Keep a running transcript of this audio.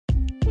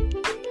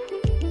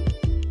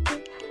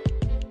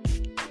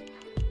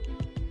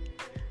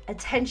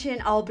Attention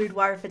all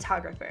boudoir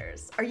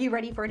photographers. Are you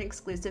ready for an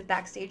exclusive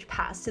backstage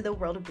pass to the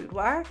world of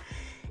boudoir?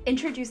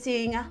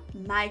 Introducing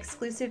my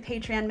exclusive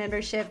Patreon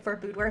membership for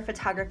boudoir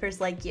photographers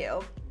like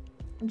you.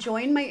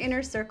 Join my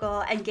inner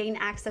circle and gain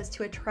access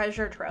to a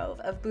treasure trove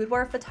of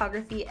boudoir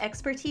photography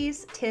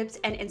expertise, tips,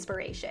 and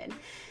inspiration.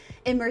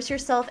 Immerse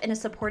yourself in a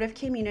supportive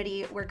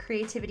community where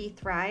creativity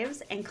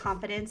thrives and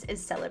confidence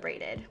is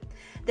celebrated.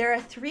 There are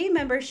 3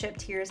 membership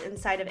tiers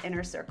inside of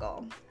Inner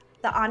Circle.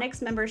 The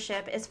Onyx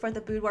membership is for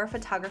the boudoir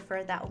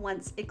photographer that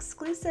wants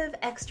exclusive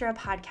extra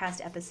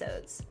podcast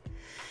episodes.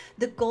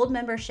 The Gold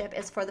membership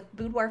is for the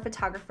boudoir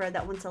photographer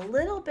that wants a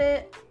little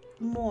bit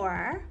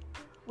more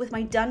with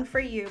my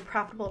done-for-you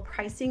profitable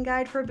pricing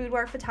guide for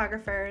boudoir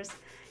photographers,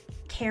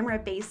 camera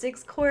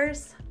basics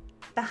course,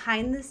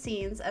 behind the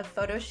scenes of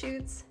photo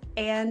shoots,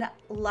 and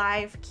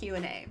live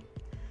Q&A.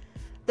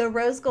 The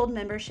Rose Gold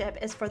membership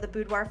is for the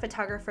boudoir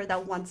photographer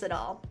that wants it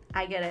all.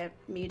 I get it,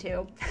 me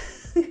too.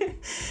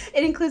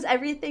 It includes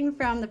everything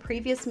from the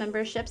previous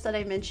memberships that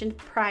I mentioned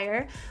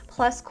prior,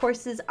 plus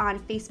courses on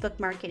Facebook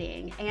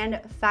marketing and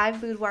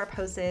 5 boudoir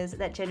poses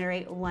that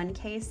generate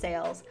 1K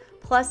sales,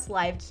 plus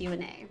live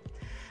Q&A.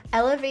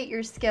 Elevate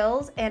your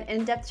skills and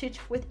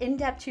with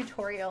in-depth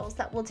tutorials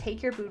that will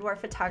take your boudoir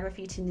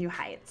photography to new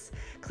heights.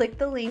 Click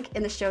the link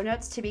in the show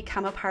notes to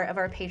become a part of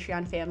our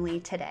Patreon family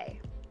today.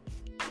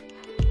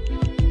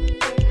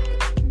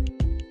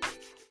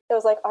 It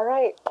was like, all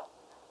right,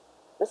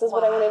 this is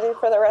what I want to do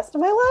for the rest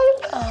of my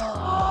life.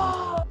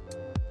 Oh.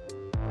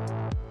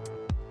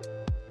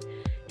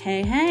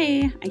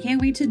 Hey, I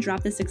can't wait to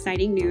drop this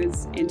exciting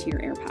news into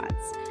your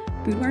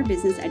AirPods. Boudoir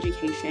Business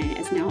Education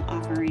is now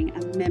offering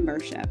a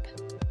membership.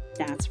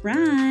 That's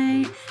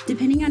right.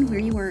 Depending on where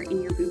you are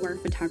in your boudoir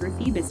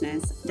photography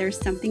business, there's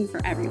something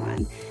for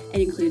everyone. It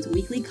includes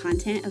weekly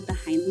content of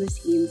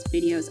behind-the-scenes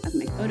videos of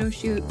my photo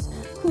shoots,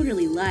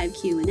 quarterly live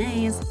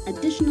Q&As,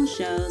 additional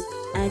shows,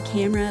 a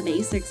camera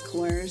basics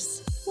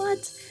course,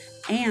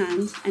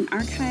 and an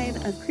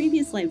archive of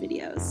previous live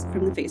videos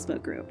from the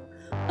Facebook group,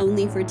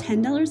 only for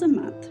 $10 a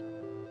month.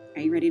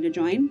 Are you ready to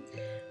join?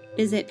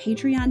 Visit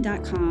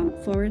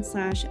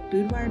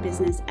patreon.com/boudoir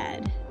business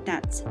ed.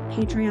 That's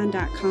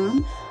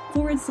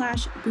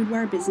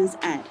patreon.com/boudoir business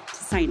ed to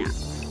sign up.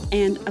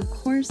 And of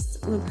course,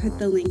 we'll put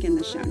the link in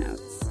the show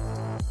notes.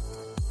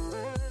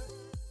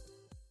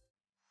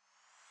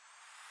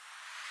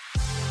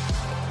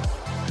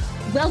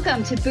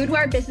 Welcome to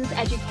Boudoir Business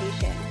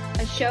Education,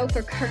 a show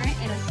for current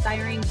and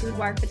aspiring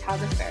boudoir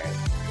photographers,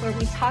 where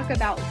we talk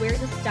about where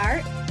to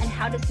start and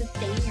how to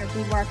sustain your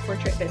boudoir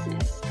portrait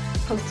business.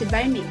 Hosted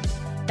by me,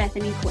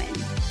 Bethany Quinn.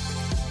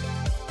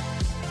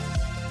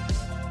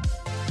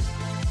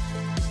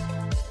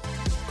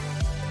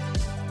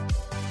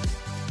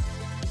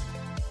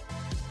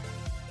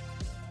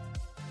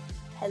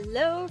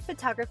 Hello,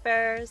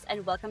 photographers,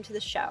 and welcome to the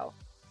show.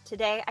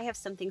 Today, I have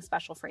something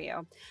special for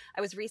you.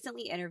 I was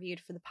recently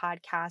interviewed for the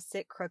podcast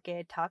Sit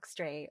Crooked, Talk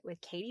Straight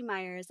with Katie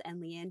Myers and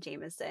Leanne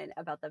Jameson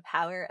about the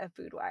power of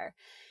boudoir.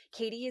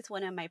 Katie is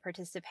one of my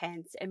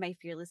participants in my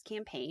Fearless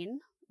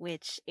campaign,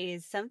 which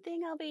is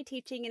something I'll be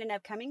teaching in an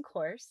upcoming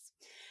course.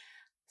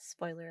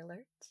 Spoiler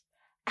alert.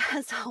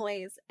 As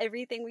always,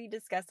 everything we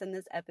discuss in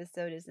this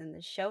episode is in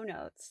the show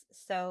notes.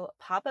 So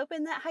pop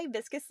open that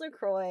hibiscus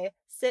LaCroix,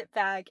 sit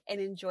back, and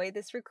enjoy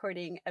this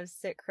recording of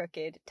Sit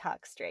Crooked,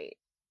 Talk Straight.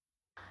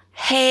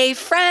 Hey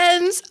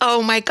friends!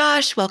 Oh my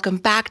gosh, welcome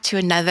back to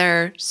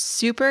another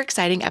super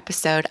exciting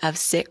episode of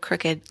Sit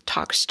Crooked,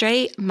 Talk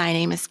Straight. My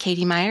name is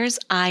Katie Myers.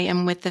 I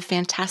am with the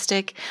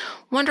fantastic,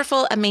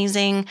 wonderful,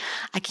 amazing,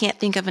 I can't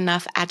think of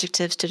enough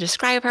adjectives to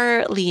describe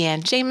her,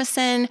 Leanne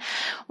Jameson.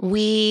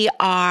 We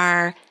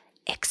are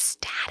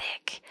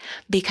ecstatic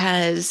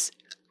because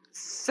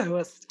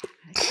so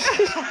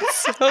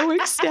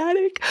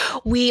ecstatic.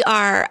 We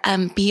are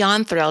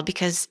beyond thrilled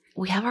because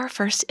we have our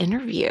first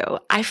interview.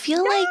 I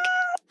feel like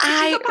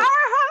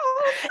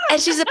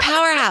she's a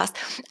powerhouse.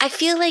 I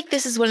feel like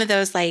this is one of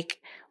those,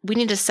 like, we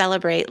need to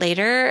celebrate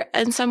later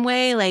in some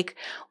way,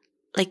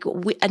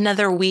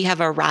 another we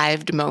have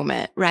arrived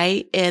moment,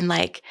 right? And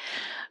like,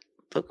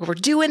 we're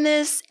doing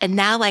this, and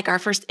now like our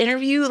first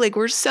interview, like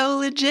we're so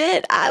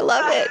legit. I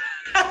love it.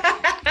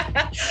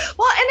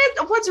 Well,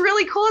 and what's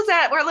really cool is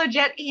that we're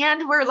legit,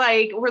 and we're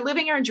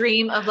living our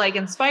dream of like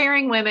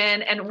inspiring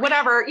women and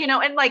whatever,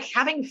 and like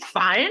having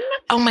fun.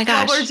 Oh my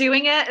gosh. While we're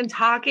doing it and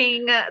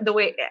talking the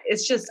way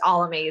it's just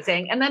all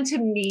amazing. And then to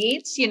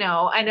meet,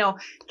 I know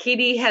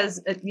Katie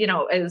has,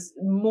 is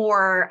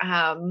more,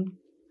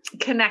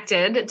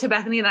 connected to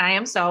Bethany than I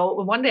am.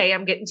 So one day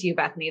I'm getting to you,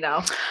 Bethany,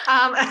 though.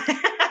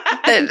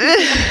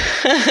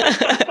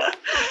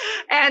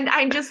 And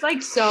I'm just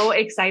like so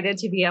excited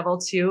to be able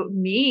to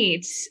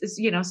meet,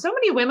 so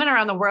many women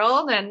around the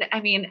world. And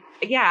I mean,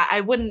 yeah,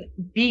 I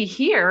wouldn't be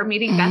here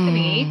meeting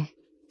Bethany,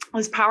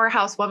 this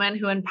powerhouse woman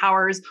who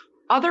empowers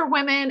other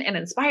women and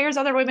inspires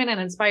other women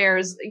and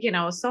inspires,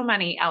 so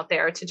many out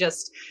there to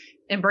just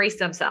embrace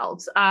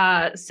themselves.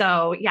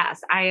 So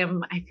yes, I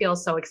feel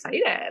so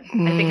excited. I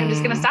think I'm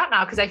just going to stop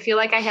now because I feel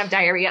like I have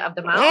diarrhea of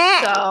the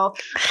mouth. So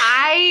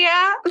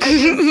I'm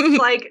just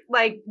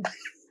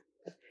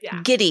yeah.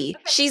 Giddy.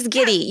 She's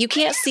giddy. You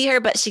can't see her,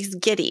 but she's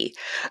giddy.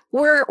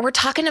 We're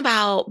talking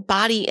about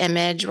body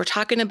image. We're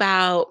talking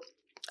about,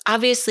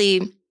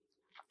 obviously,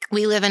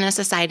 we live in a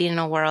society, in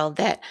a world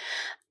that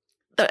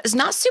is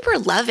not super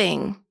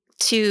loving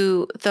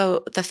to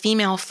the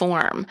female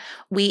form.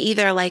 We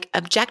either like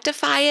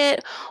objectify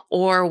it,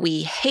 or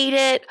we hate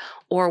it,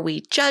 or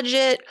we judge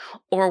it,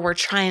 or we're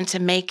trying to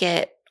make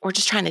it, we're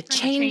just trying to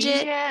change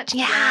it.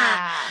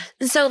 Yeah.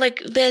 So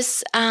like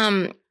this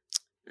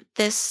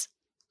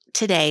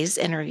today's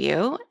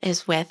interview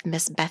is with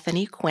Miss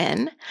Bethany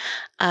Quinn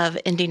of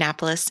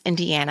Indianapolis,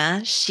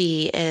 Indiana.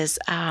 She is,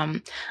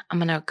 I'm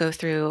going to go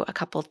through a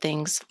couple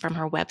things from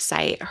her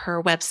website.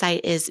 Her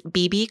website is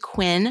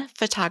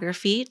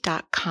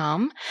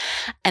bbquinnphotography.com.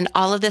 And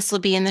all of this will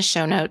be in the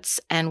show notes,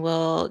 and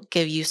we'll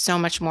give you so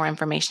much more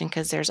information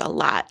because there's a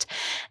lot.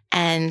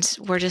 And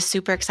we're just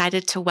super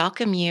excited to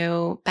welcome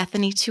you,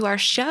 Bethany, to our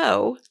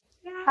show.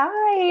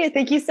 Hi,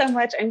 thank you so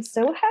much. I'm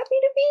so happy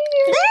to be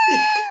here.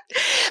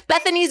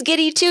 Bethany's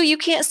giddy too. You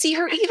can't see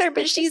her either,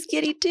 but she's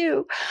giddy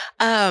too.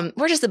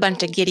 We're just a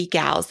bunch of giddy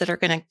gals that are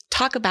going to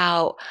talk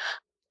about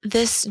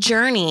this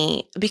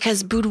journey,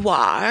 because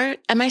boudoir,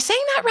 am I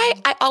saying that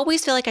right? I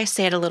always feel like I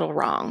say it a little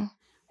wrong.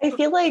 I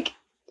feel like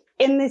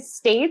in the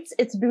States,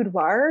 it's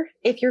boudoir.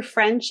 If you're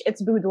French,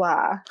 it's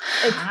boudoir.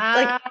 It's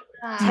like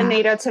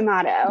tomato.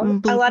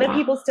 Boudoir. A lot of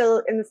people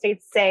still in the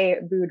States say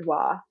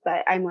boudoir,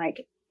 but I'm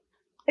like,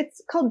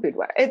 it's called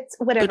boudoir. It's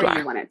whatever Boudoir.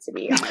 You want it to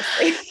be,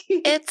 honestly.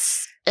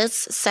 It's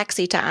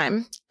sexy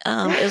time,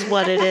 is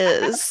what it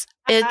is.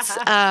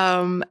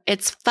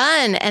 It's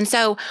fun. And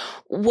so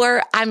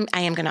I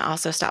am going to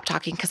also stop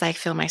talking because I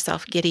feel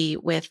myself giddy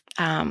with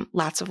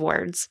lots of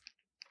words.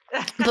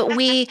 But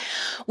we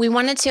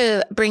wanted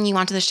to bring you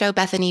onto the show,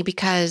 Bethany,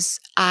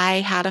 because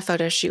I had a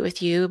photo shoot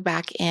with you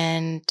back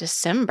in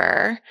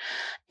December,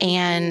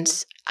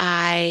 and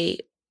I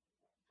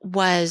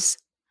was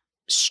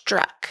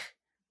struck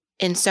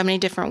in so many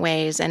different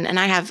ways. And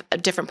I have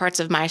different parts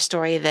of my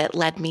story that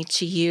led me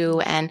to you.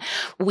 And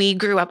we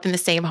grew up in the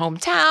same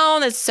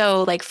hometown. It's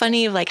so like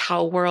funny, like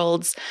how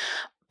worlds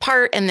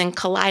part and then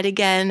collide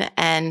again.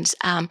 And,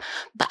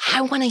 but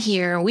we want to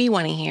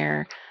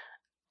hear,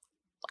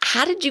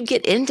 how did you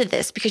get into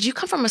this? Because you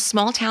come from a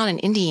small town in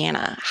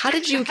Indiana. How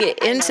did you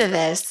get into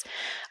this?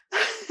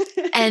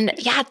 And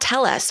yeah,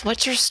 tell us,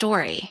 what's your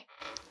story?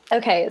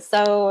 Okay,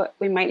 so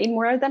we might need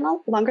longer than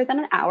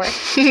an hour.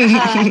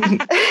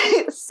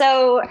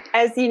 So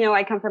as you know,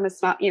 I come from a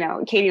small,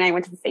 Katie and I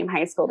went to the same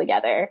high school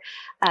together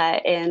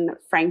in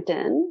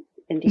Frankton,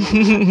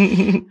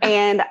 Indiana.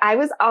 And I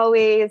was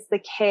always the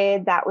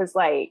kid that was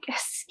like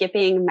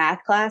skipping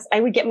math class.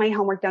 I would get my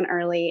homework done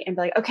early and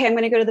be like, okay, I'm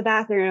going to go to the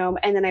bathroom.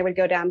 And then I would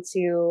go down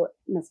to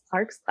Miss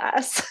Clark's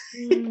class.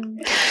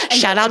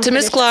 Shout out to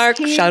Miss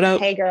Clark. Shout out.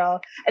 Hey girl.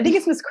 I think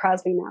it's Miss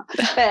Crosby now.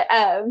 But,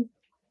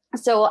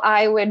 so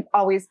I would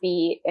always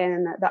be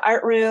in the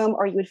art room,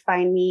 or you would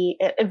find me.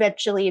 It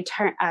eventually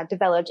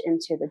developed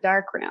into the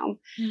dark room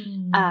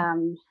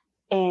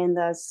in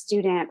the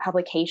student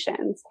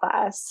publications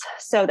class.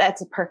 So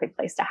that's a perfect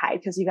place to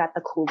hide because you got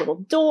the cool little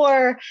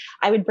door.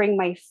 I would bring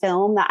my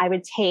film that I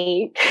would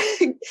take.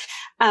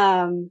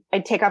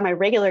 I'd take on my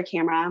regular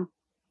camera,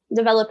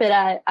 develop it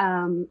at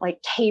like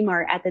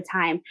Kmart at the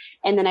time,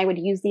 and then I would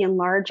use the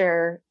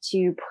enlarger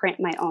to print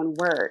my own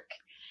work.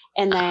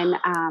 And then,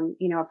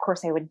 of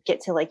course, I would get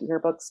to like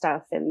yearbook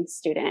stuff and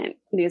student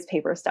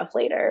newspaper stuff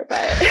later. But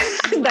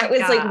that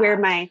was like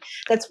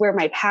that's where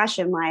my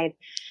passion lied.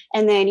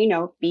 And then,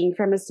 being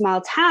from a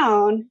small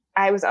town,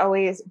 I was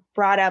always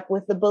brought up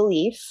with the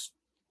belief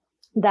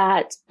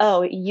that,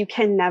 oh, you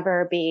can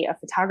never be a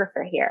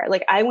photographer here.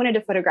 Like I wanted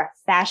to photograph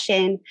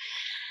fashion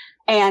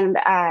and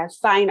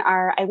fine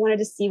art. I wanted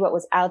to see what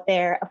was out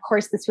there. Of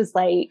course, this was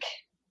like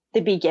the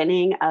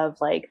beginning of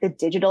like the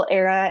digital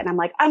era. And I'm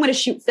like, I'm going to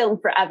shoot film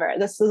forever.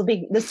 This will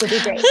be great.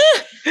 And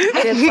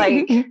it's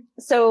like,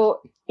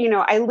 so,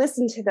 I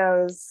listened to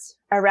those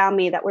around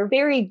me that were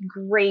very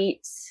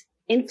great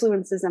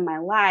influences in my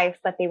life,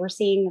 but they were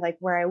seeing like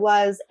where I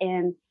was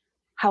and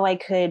how I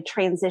could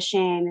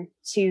transition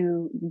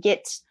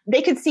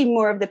they could see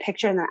more of the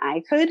picture than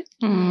I could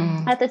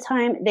at the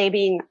time, they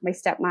being my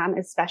stepmom,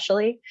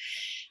 especially.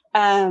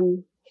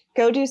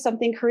 Go do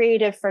something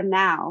creative for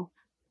now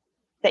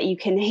that you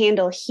can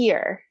handle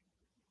here,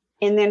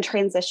 and then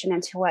transition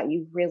into what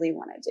you really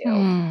want to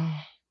do.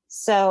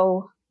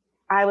 So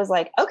I was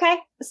like, okay.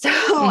 So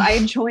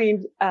I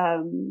joined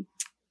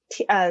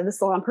the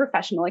Salon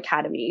Professional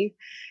Academy,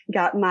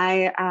 got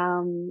my,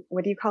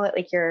 what do you call it?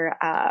 Like your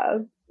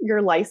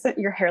license,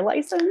 your hair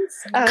license.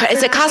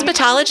 Is it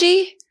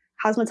cosmetology?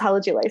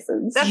 Cosmetology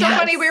license. That's so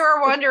funny. We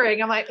were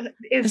wondering. I'm like,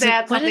 is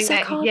that something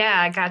that called?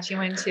 got you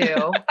into?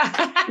 Yes.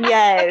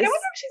 I wonder if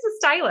she's a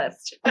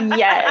stylist.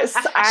 Yes.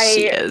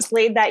 I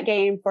played that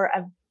game for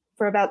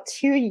about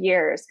 2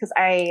 years because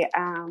I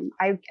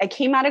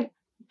came out of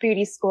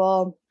beauty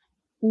school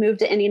moved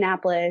to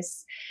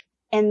Indianapolis.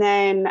 And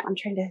then I'm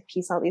trying to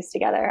piece all these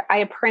together. I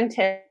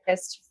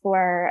apprenticed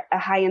for a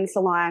high-end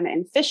salon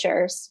in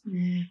Fishers.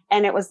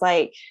 And it was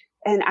like,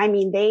 and I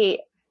mean,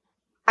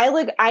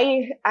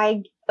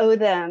 I owe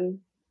them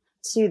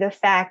to the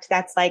fact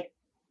that's like,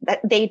 that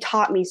they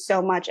taught me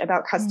so much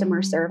about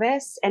customer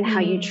service and how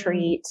you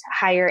treat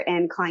higher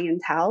end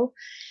clientele,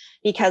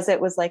 because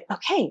it was like,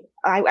 okay,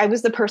 I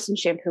was the person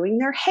shampooing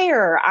their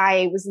hair.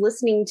 I was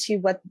listening to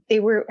what they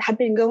had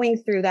been going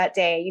through that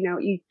day. You know,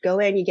 you go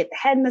in, you get the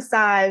head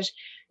massage,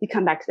 you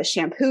come back to the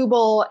shampoo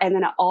bowl, and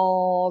then it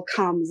all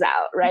comes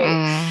out. Right.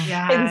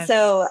 Yes. And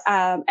so,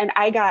 and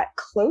I got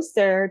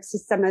closer to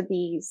some of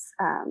these,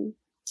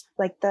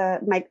 like the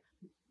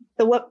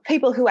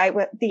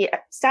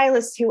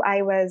stylists who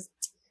I was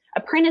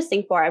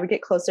apprenticing for, I would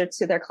get closer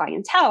to their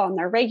clientele and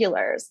their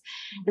regulars.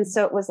 And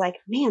so it was like,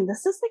 man,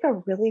 this is like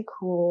a really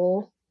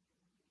cool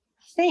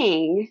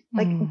thing.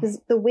 Like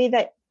the way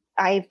that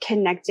I've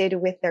connected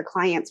with their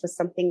clients was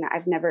something that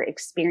I've never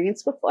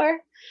experienced before.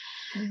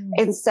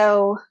 And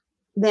so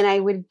then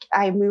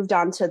I moved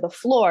on to the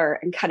floor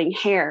and cutting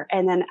hair.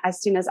 And then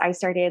as soon as I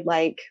started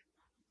like,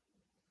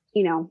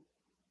 you know,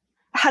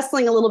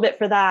 hustling a little bit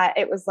for that,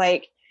 it was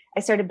like, I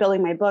started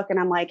building my book and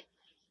I'm like,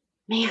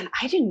 man,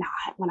 I do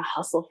not want to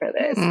hustle for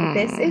this.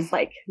 This is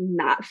like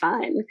not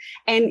fun.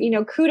 And, you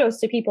know, kudos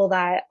to people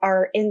that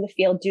are in the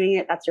field doing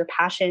it. That's your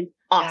passion.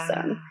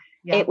 Awesome.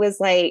 Yeah. It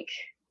was like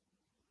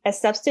a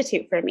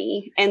substitute for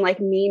me, and like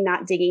me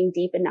not digging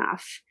deep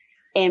enough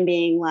and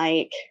being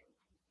like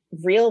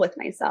real with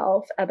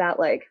myself about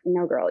like,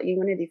 no girl, you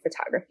want to do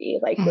photography.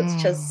 Like,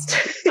 let's just,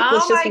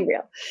 let's just be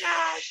real.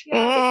 Gosh,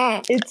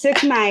 yes. It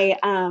took my,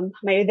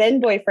 my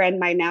then boyfriend,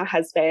 my now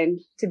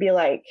husband, to be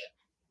like,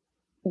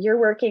 you're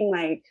working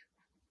like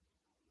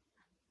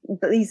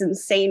these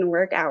insane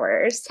work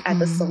hours at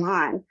the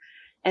salon.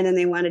 And then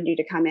they wanted you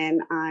to come in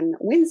on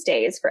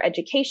Wednesdays for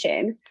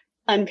education,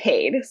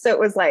 unpaid. So it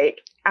was like,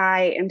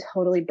 I am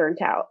totally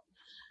burnt out.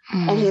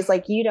 And he's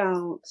like, you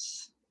don't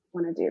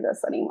want to do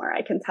this anymore,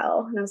 I can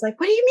tell. And I was like,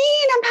 what do you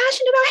mean? I'm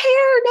passionate about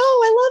hair. No,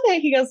 I love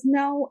it. He goes,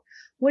 no,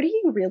 what do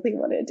you really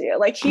want to do?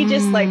 Like, he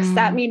just like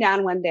sat me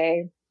down one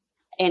day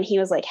and he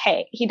was like,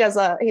 hey,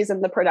 he's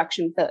in the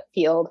production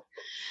field.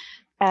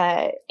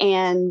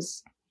 And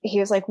he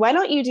was like, why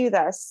don't you do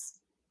this?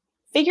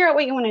 Figure out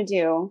what you want to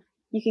do.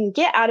 You can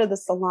get out of the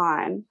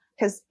salon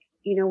because,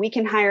 you know, we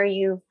can hire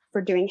you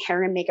for doing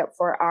hair and makeup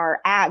for our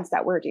ads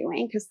that we're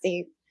doing, because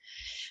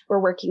we're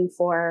working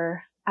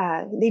for,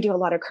 they do a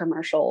lot of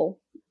commercial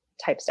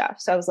type stuff.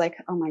 So I was like,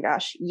 oh my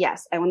gosh,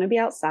 yes, I want to be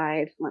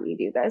outside. Let me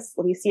do this.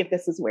 Let me see if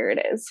this is where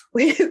it is.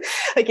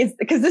 Like, it's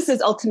because this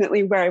is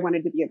ultimately where I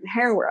wanted to be in the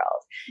hair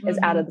world, is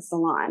out of the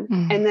salon.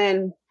 And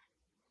then,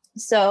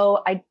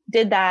 so I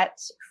did that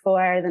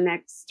for the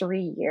next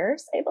 3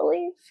 years, I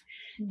believe.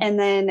 And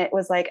then it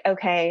was like,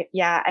 okay,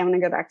 yeah, I want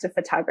to go back to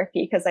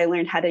photography because I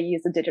learned how to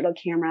use a digital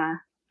camera.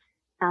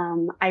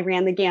 I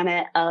ran the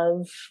gamut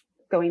of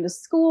going to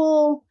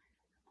school.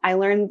 I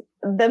learned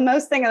the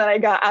most thing that I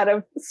got out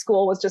of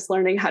school was just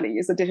learning how to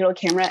use a digital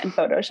camera and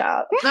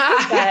Photoshop.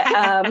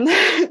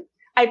 But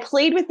I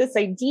played with this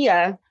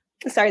idea.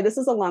 Sorry, this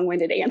is a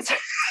long-winded answer.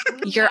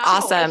 You're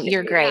awesome.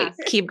 You're great.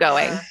 Keep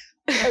going.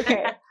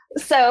 Okay.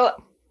 So,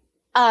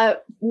 I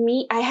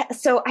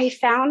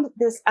found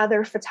this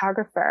other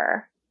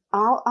photographer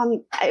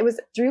it was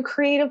through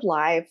Creative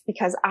Live,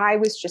 because I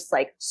was just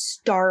like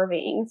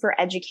starving for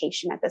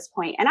education at this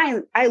point.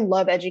 And I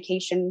love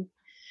education.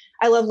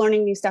 I love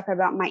learning new stuff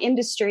about my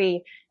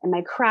industry and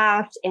my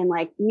craft and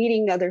like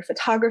meeting other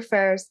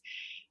photographers.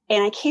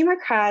 And I came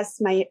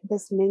across my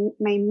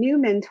new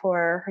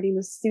mentor. Her name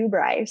was Sue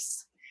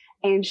Bryce,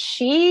 and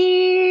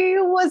she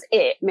was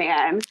it,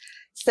 man.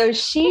 So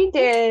she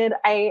did,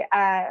 I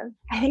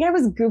think I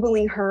was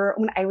Googling her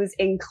when I was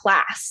in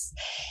class,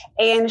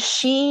 and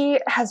she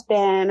has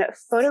been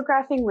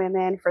photographing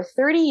women for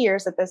 30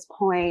 years at this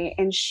point.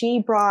 And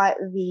she brought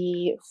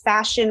the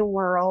fashion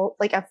world,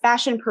 like a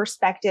fashion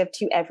perspective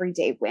to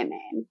everyday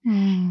women.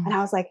 And I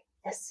was like,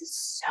 this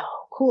is so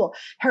cool.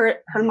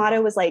 Her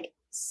motto was like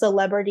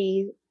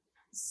celebrity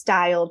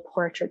styled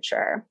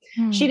portraiture.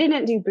 She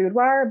didn't do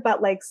boudoir,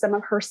 but like some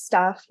of her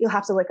stuff, you'll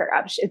have to look her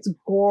up. It's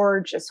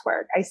gorgeous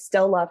work. I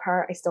still love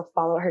her. I still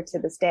follow her to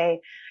this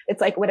day.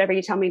 It's like, whatever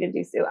you tell me to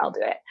do, Sue, I'll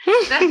do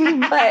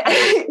it.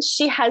 But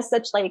she has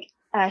such like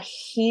a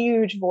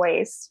huge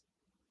voice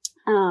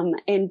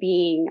in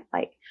being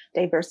like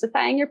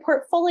diversifying your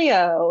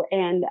portfolio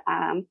and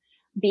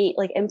be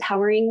like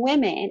empowering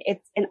women.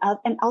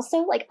 And also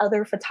like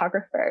other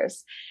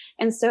photographers.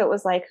 And so it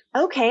was like,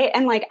 okay.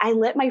 And like, I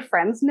let my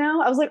friends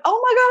know. I was like,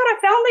 oh my God, I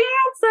found the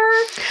answer.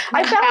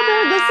 I found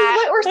it. This is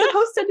what we're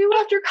supposed to do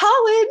after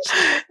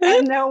college.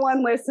 And no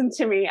one listened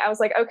to me. I was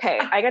like, okay,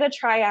 I got to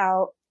try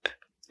out.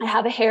 I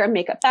have a hair and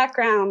makeup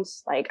background.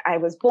 Like, I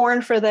was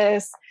born for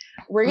this.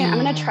 I'm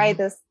going to try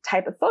this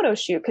type of photo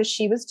shoot, because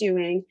she was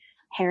doing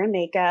hair and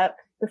makeup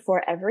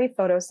before every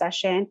photo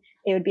session.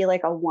 It would be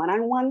like a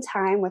one-on-one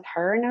time with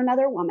her and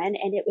another woman.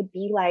 And it would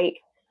be like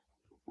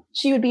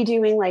she would be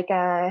doing like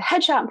a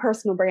headshot and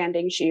personal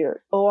branding shoot,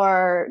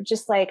 or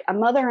just like a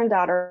mother and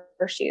daughter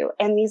shoot.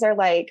 And these are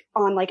like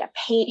on like a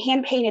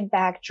hand painted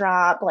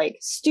backdrop, like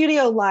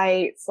studio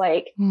lights,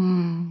 like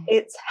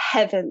it's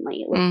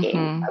heavenly looking.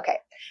 Mm-hmm. Okay.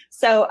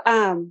 So,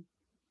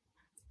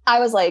 I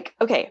was like,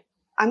 okay,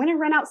 I'm going to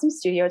rent out some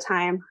studio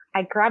time.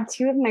 I grabbed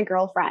 2 of my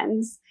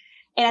girlfriends.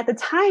 And at the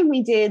time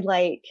we did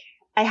like,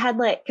 I had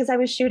like, cause I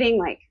was shooting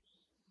like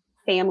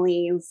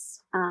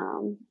families,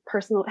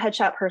 personal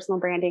headshot, personal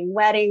branding,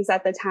 weddings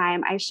at the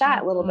time. I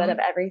shot a little bit of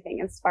everything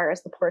as far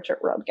as the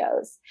portrait world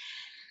goes.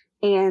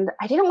 And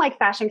I didn't like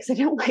fashion because I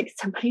didn't like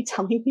somebody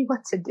telling me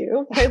what to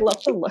do. But I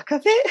love the look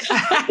of it.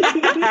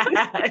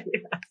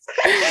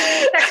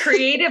 That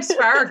creative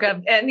spark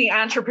of and the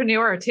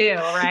entrepreneur too,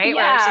 right?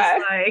 Yeah.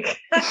 Where it's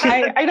just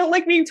like I don't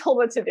like being told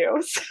what to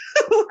do.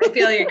 I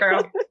feel you,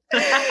 girl.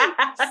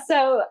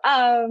 So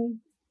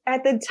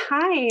at the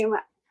time,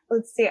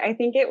 let's see, I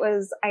think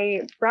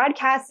I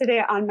broadcasted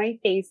it on my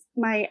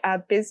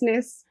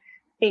business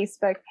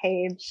Facebook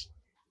page.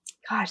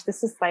 Gosh,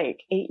 this is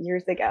like 8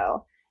 years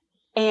ago.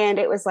 And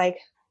it was like,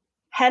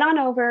 head on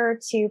over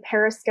to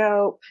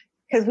Periscope,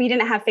 because we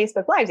didn't have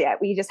Facebook Lives yet.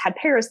 We just had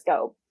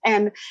Periscope.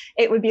 And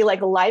it would be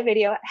like a live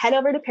video. Head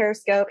over to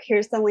Periscope.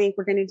 Here's the link.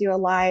 We're going to do a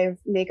live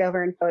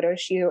makeover and photo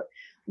shoot.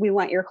 We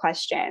want your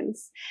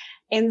questions.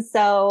 And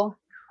so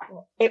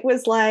it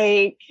was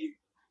like,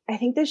 I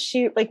think the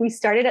shoot, like we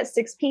started at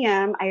 6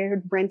 p.m. I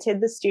had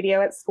rented the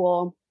studio at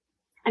school.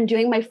 I'm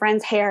doing my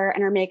friend's hair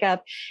and her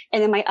makeup.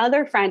 And then my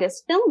other friend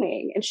is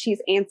filming and she's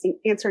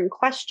answering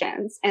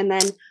questions. And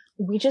then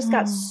we just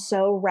got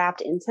so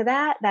wrapped into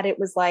that it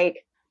was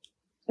like,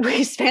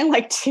 we spent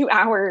like 2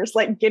 hours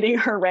like getting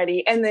her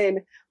ready. And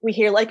then we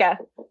hear like a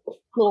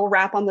little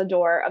rap on the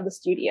door of the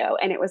studio.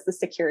 And it was the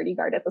security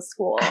guard at the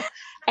school.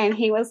 And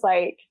he was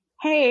like,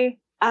 hey,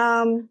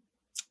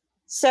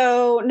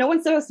 so no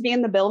one's supposed to be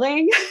in the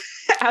building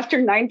after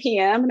 9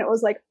 p.m. And it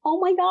was like, oh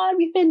my God,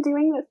 we've been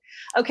doing this.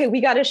 Okay, we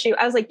got to shoot.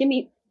 I was like, give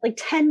me like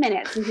 10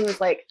 minutes. And he was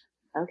like,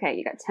 okay,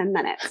 you got 10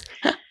 minutes.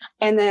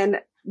 And then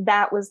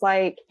that was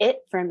like it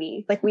for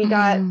me. Like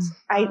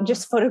I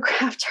just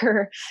photographed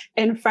her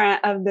in front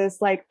of this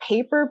like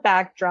paper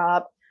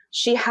backdrop.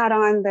 She had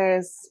on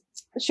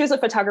she was a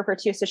photographer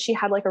too. So she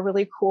had like a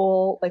really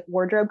cool like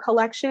wardrobe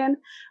collection.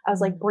 I was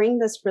like, bring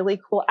this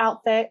really cool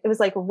outfit. It was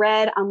like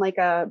red on like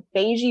a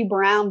beigey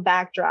brown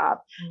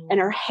backdrop and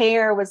her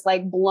hair was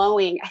like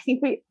blowing. I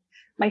think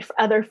my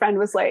other friend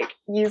was like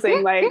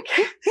using like,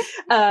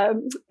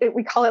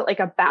 we call it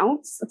like a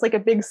bounce. It's like a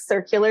big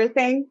circular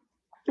thing.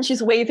 And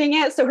she's waving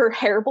it so her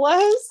hair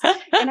blows.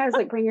 And I was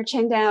like, bring your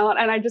chin down.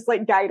 And I just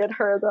like guided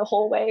her the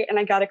whole way. And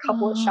I got a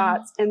couple of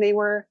shots and it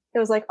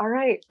was like, all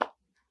right,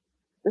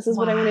 this is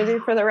what I'm going to do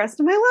for the rest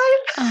of my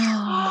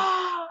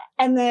life.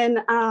 And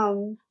then,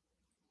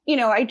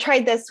 I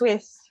tried this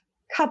with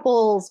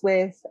couples,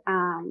 with,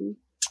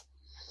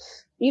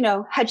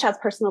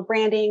 headshots, personal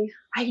branding.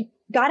 I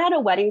got out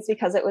of weddings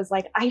because it was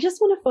like, I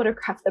just want to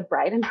photograph the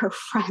bride and her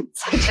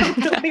friends. I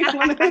don't really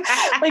want to,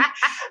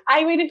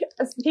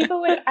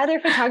 other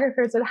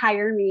photographers would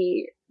hire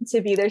me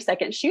to be their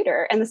second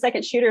shooter. And the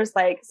second shooter is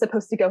like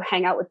supposed to go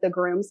hang out with the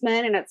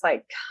groomsmen. And it's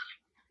like,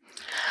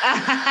 if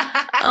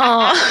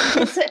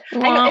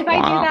I do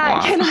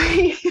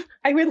that,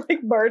 I would like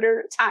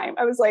barter time.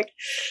 I was like,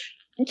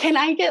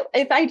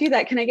 if I do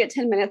that, can I get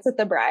 10 minutes with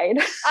the bride?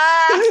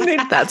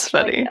 That's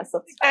funny. Like, yes,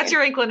 that's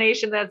your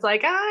inclination. That's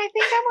like, I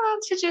think I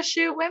want to just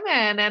shoot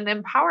women and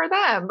empower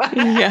them.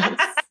 Yes.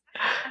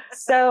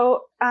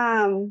 So,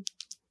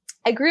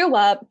 I grew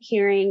up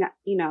hearing,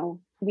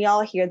 we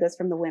all hear this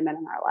from the women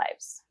in our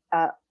lives,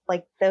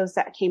 like those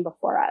that came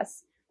before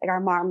us, like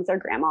our moms, our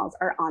grandmas,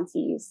 our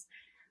aunties,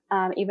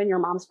 even your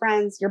mom's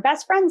friends, your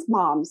best friend's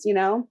moms,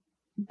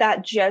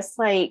 that just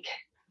like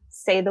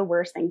say the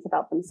worst things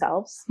about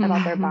themselves,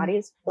 about their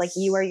bodies. Like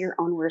you are your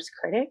own worst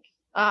critic.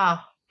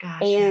 Oh,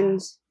 gosh. And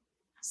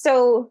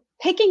so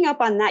picking up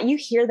on that, you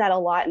hear that a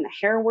lot in the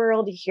hair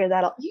world. You hear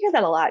that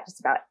a lot just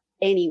about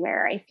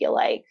anywhere. I feel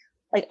like,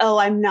 oh,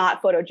 I'm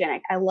not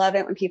photogenic. I love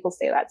it when people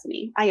say that to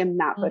me. I am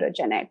not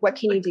photogenic. What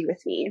can you do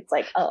with me? It's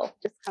like, oh,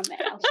 just come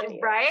in. I'll show you.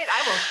 Right?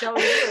 I will show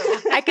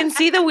you. I can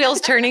see the wheels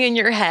turning in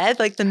your head.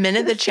 Like the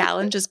minute the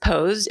challenge is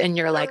posed and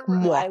you're like,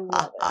 I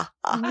love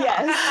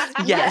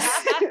it.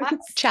 Yes.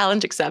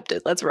 Challenge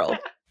accepted. Let's roll.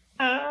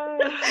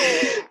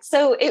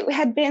 So it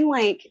had been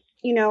like,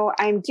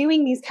 I'm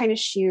doing these kind of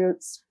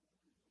shoots.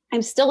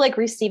 I'm still like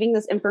receiving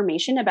this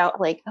information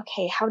about like,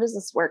 okay, how does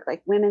this work?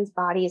 Like women's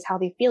bodies, how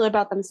they feel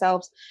about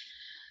themselves.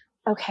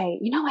 Okay.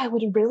 I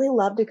would really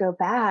love to go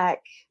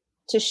back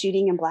to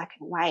shooting in black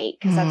and white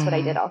because that's what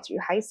I did all through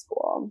high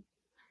school.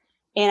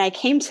 And I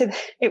came to,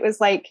 it was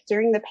like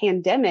during the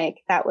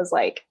pandemic, that was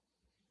like,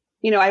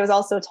 I was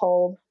also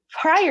told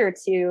prior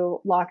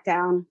to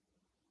lockdown,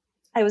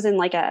 I was in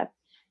like a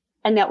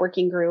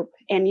networking group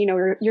and,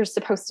 you're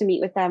supposed to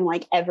meet with them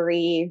like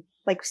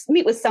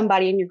meet with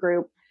somebody in your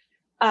group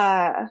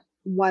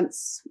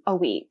once a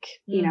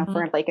week,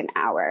 for like an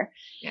hour.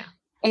 Yeah.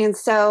 And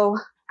so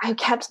I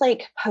kept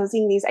like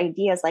posing these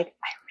ideas, like,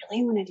 I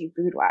really want to do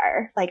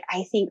boudoir. Like,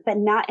 I think, but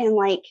not in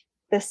like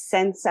the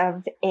sense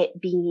of it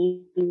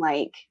being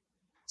like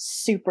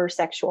super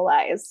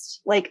sexualized,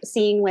 like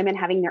seeing women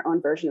having their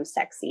own version of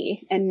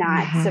sexy and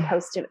not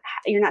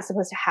you're not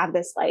supposed to have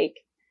this like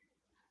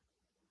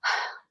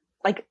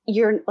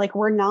you're like,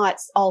 we're not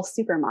all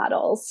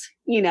supermodels,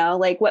 you know,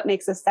 like what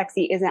makes us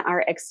sexy isn't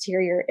our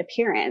exterior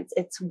appearance.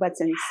 It's what's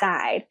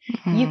inside.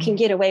 You can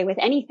get away with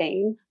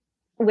anything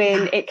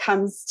when it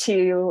comes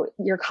to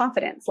your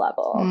confidence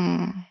level.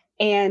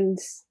 And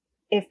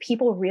if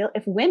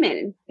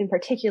women in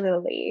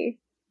particularly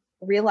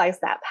realize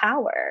that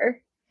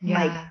power,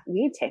 like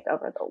we take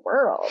over the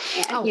world,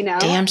 and you know,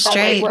 damn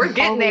straight. We're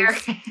getting there.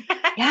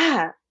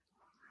 Yeah.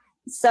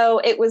 So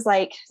it was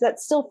like,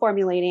 that's still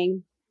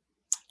formulating.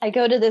 I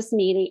go to this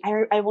meeting.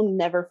 I will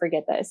never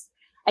forget this.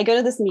 I go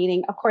to this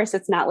meeting. Of course,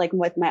 it's not like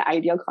with my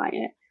ideal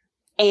client.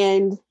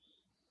 And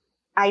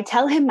I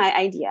tell him my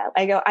idea.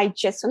 I go, I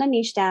just want to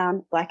niche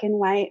down black and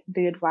white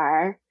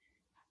boudoir,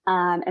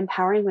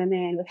 empowering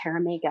women with hair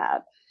and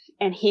makeup.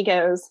 And he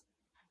goes,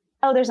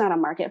 oh, there's not a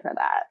market for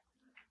that.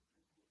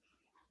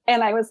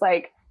 And I was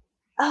like,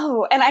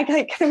 oh, and I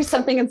like, there was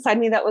something inside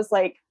me that was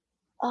like,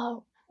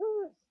 oh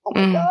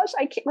my gosh,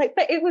 I can't like,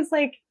 but it was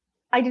like,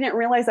 I didn't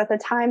realize at the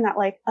time that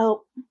like,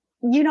 oh,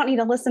 you don't need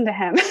to listen to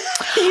him.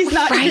 He's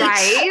not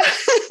right.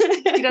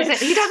 He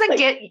doesn't like,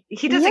 get it.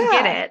 He does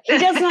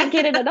not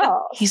get it at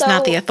all. He's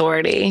not the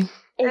authority.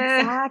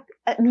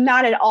 Exactly.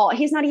 Not at all.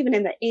 He's not even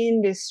in the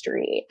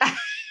industry.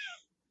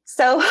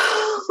 So,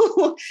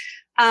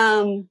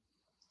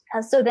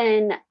 so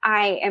then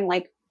I am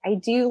like, I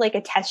do like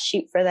a test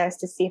shoot for this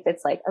to see if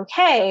it's like,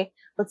 okay,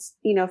 let's,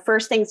 you know,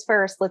 first things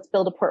first, let's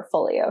build a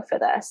portfolio for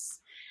this.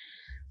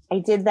 I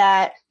did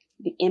that.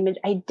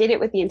 I did it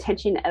with the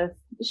intention of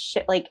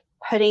like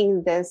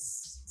putting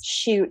this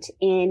shoot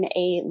in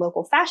a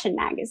local fashion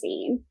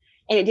magazine,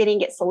 and it didn't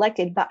get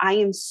selected, but I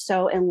am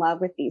so in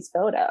love with these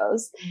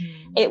photos.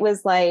 It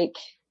was like,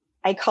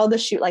 I called the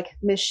shoot like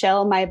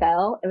Michelle My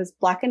Belle. It was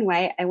black and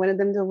white. I wanted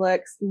them to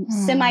look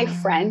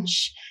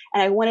semi-French,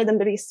 and I wanted them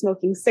to be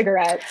smoking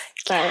cigarettes,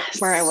 but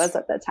where I was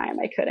at the time,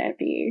 I couldn't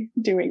be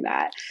doing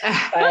that.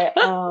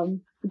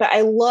 But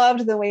I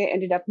loved the way it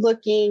ended up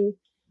looking.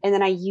 And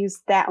then I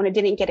used that when it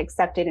didn't get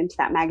accepted into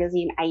that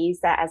magazine. I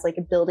used that as like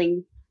a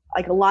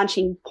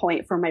launching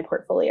point for my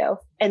portfolio.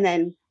 And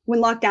then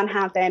when lockdown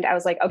happened, I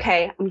was like,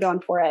 okay, I'm going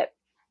for it.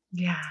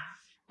 Yeah.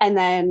 And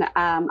then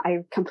I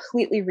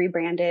completely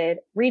rebranded,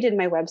 redid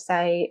my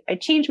website. I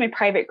changed my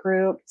private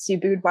group to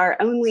Boudoir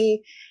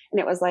only.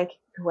 And it was like,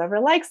 whoever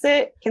likes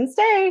it can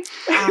stay.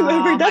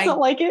 Whoever doesn't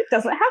like it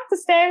doesn't have to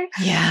stay.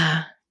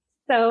 Yeah.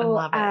 So,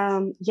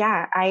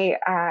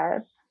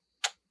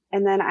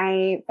 and then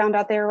I found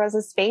out there was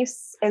a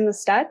space in the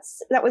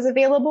Stutz that was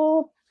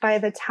available by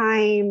the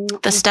time.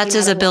 The Stutz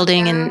is a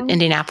building in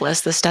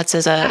Indianapolis. The Stutz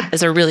is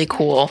a really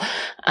cool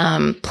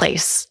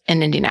place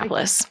in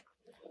Indianapolis.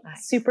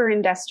 Super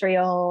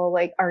industrial,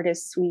 like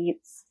artist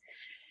suites.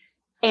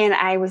 And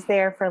I was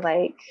there for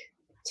like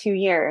 2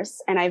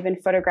 years, and I've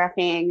been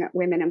photographing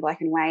women in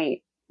black and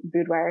white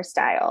boudoir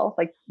style.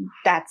 Like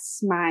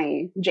that's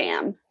my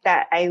jam.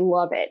 That I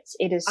love it.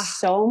 It is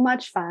so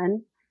much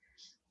fun.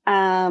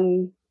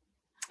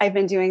 I've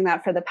been doing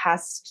that for the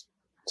past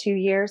 2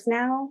 years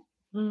now.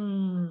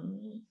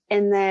 And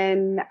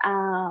then,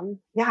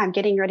 I'm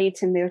getting ready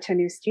to move to a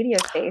new studio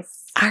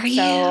space. Are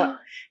you?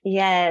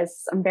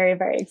 Yes, I'm very,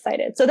 very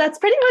excited. So that's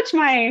pretty much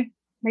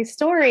my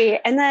story.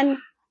 And then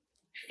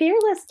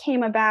Fearless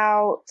came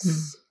about,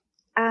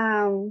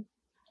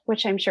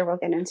 which I'm sure we'll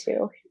get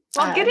into.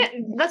 Well,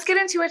 let's get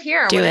into it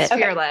here. What is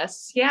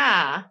Fearless? Okay.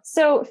 Yeah.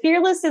 So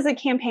Fearless is a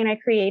campaign I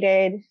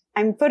created.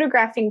 I'm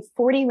photographing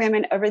 40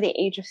 women over the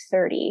age of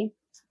 30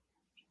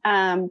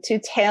 to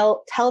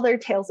tell their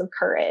tales of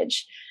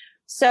courage.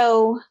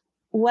 So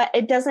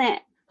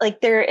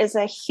there is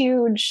a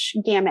huge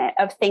gamut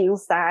of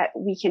things that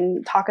we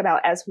can talk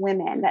about as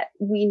women that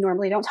we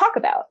normally don't talk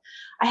about.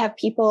 I have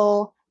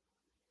people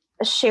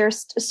share.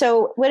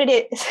 So what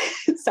it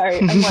is, sorry,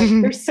 I'm like,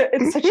 it's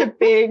such a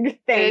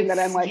big thing that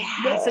I'm like,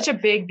 such a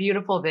big,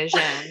 beautiful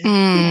vision.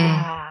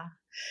 Yeah.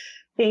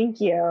 Thank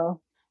you.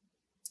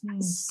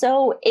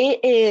 So it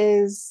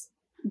is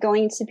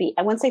going to be,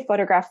 once I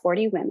photograph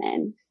 40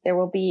 women, there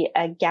will be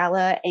a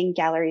gala and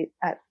gallery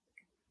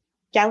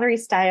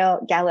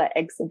style gala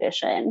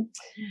exhibition,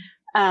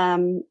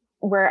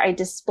 where I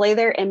display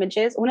their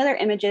images. One of their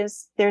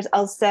images, there's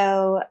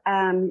also,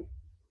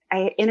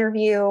 I've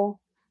interviewed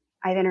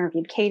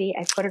Katie.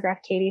 I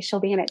photographed Katie. She'll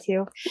be in it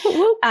too.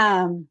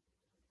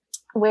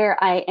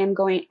 Where I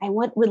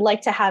would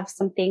like to have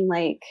something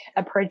like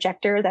a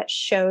projector that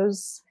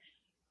shows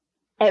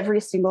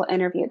every single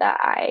interview that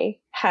I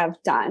have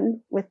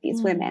done with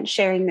these women,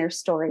 sharing their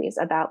stories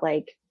about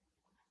like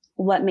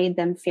what made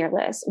them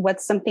fearless,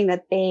 what's something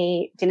that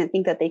they didn't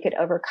think that they could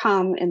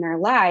overcome in their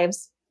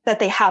lives that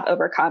they have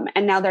overcome.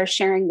 And now they're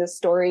sharing this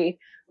story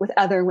with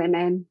other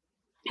women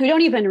who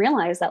don't even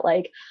realize that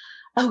like,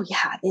 oh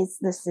yeah,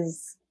 this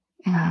is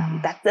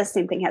that the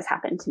same thing has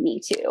happened to me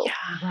too. Yeah.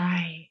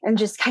 Right. And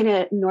just kind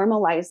of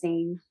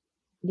normalizing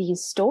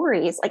these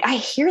stories. Like I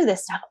hear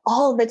this stuff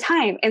all the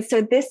time. And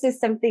so this is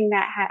something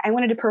that I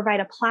wanted to provide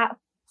a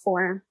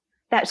platform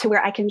that to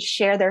where I can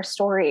share their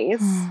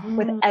stories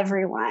with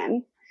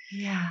everyone.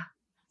 Yeah.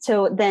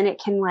 So then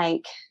it can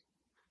like,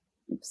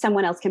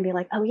 someone else can be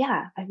like, oh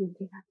yeah, I would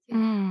do that too.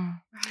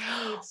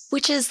 Right.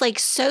 Which is like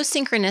so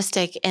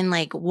synchronistic in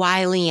like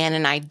why Leanne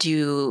and I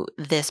do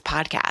this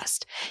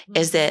podcast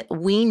is that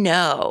we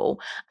know,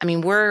 I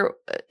mean,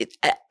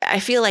 I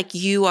feel like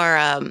you are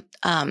an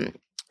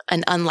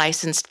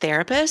unlicensed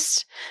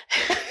therapist.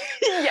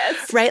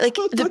 Yes. Right? Like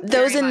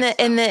those in Very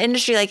the much so.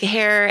 industry, like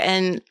hair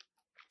and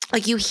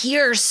like you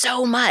hear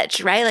so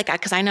much, right? Like,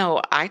 cause I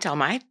know I tell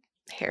my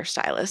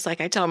hairstylist, like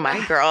I tell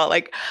my girl,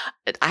 like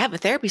I have a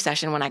therapy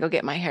session when I go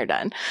get my hair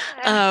done.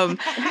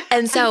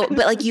 And so,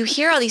 but like you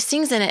hear all these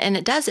things in it and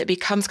it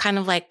becomes kind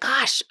of like,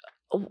 gosh,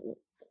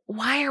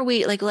 why are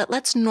we like,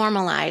 let's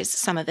normalize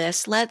some of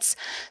this. Let's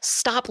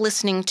stop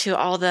listening to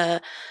all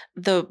I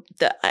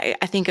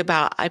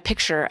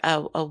picture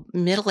a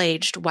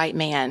middle-aged white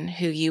man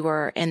who you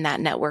were in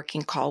that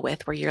networking call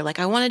with where you're like,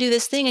 I want to do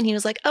this thing. And he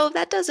was like, oh,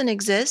 that doesn't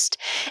exist.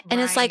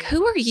 And it's like,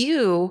 who are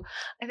you?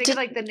 I think of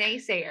like the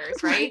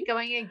naysayers, right?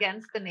 Going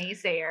against the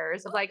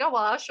naysayers of like, oh,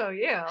 well, I'll show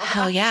you.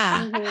 Hell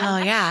yeah.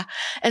 Hell yeah.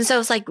 And so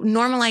it's like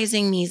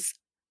normalizing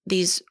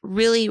these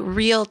really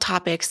real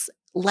topics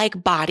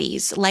like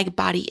bodies, like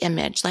body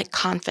image, like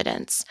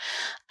confidence,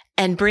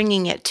 and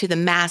bringing it to the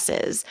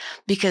masses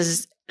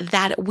because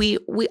that we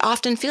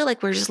often feel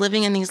like we're just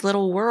living in these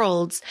little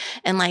worlds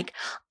and like,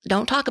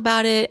 don't talk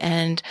about it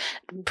and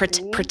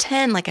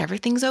pretend like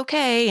everything's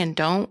okay. And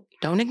don't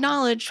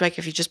acknowledge, like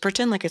if you just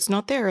pretend like it's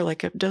not there,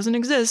 like it doesn't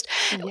exist.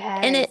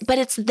 Yes. But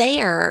it's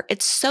there.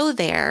 It's so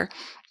there.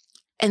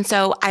 And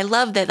so I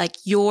love that like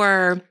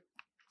your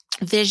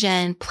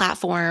vision,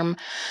 platform,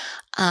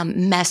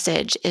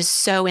 message is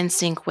so in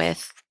sync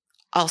with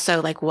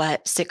also like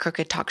what Sit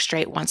Crooked Talk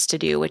Straight wants to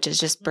do, which is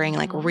just bring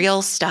like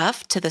real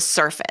stuff to the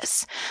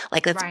surface.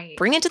 Like let's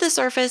bring it to the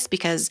surface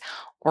because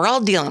we're all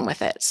dealing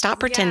with it. Stop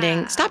pretending.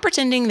 Yeah. Stop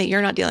pretending that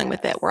you're not dealing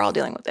with it. We're all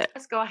dealing with it.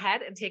 Let's go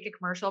ahead and take a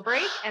commercial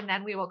break and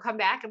then we will come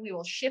back and we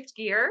will shift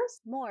gears.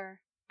 More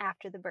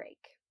after the break.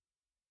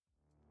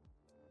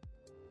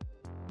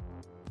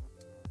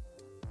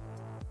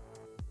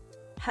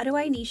 How do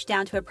I niche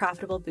down to a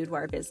profitable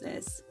boudoir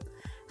business?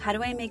 How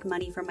do I make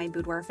money from my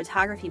boudoir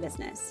photography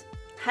business?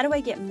 How do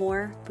I get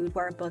more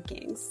boudoir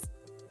bookings?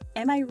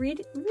 Am I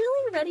really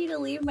ready to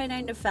leave my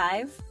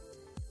 9-to-5?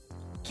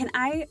 Can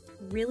I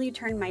really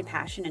turn my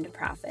passion into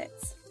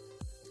profits?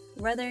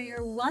 Whether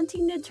you're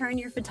wanting to turn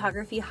your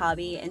photography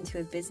hobby into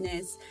a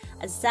business,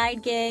 a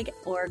side gig,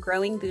 or a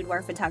growing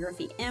boudoir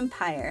photography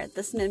empire,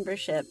 this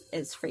membership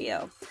is for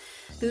you.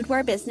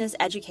 Boudoir Business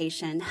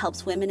Education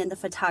helps women in the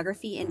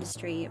photography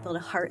industry build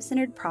a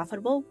heart-centered,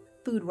 profitable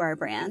boudoir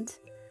brand.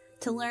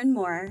 To learn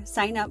more,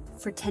 sign up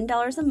for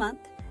 $10 a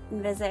month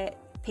and visit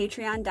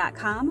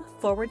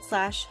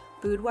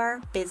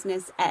patreon.com/boudoir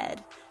business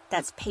ed.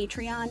 That's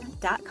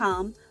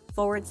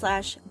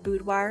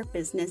patreon.com/boudoir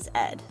business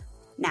ed.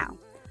 Now,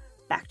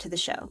 back to the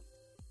show.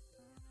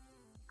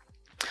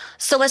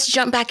 So let's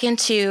jump back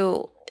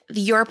into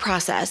your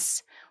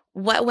process.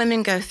 What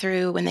women go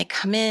through when they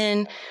come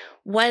in.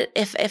 What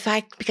if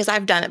I, because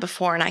I've done it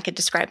before and I could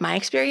describe my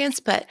experience,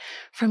 but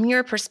from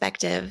your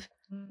perspective,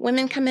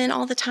 women come in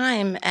all the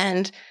time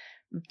and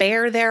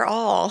bear their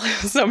all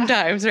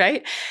sometimes,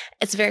 right?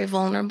 It's very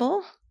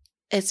vulnerable.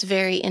 It's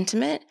very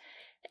intimate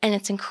and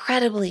it's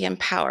incredibly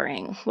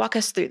empowering. Walk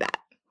us through that.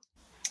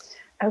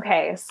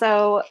 Okay.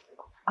 So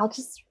I'll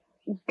just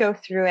go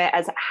through it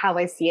as how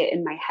I see it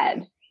in my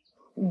head.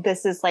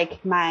 This is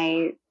like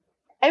my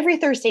every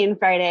Thursday and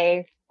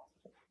Friday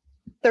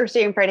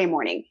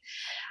morning.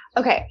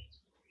 Okay.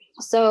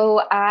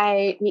 So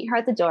I meet her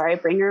at the door. I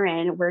bring her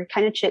in. We're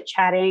kind of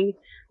chit-chatting.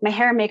 My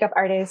hair and makeup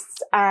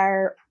artists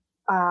are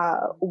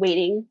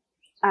waiting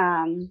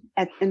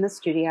in the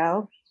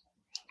studio.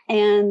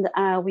 And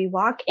we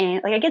walk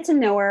in. Like I get to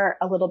know her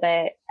a little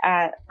bit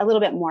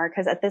more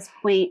because at this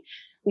point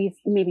we've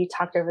maybe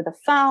talked over the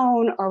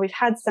phone or we've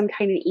had some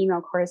kind of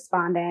email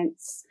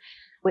correspondence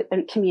with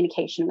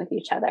communication with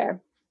each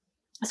other.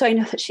 So I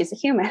know that she's a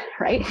human,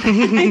 right?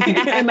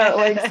 And not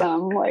like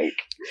some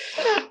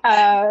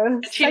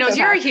she knows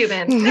you're a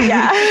human.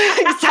 Yeah,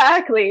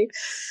 exactly.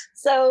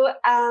 So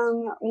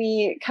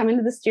we come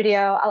into the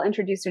studio. I'll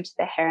introduce her to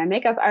the hair and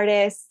makeup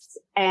artist,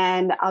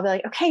 and I'll be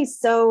like, okay,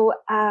 so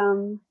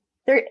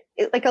there,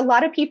 like a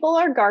lot of people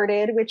are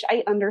guarded, which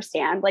I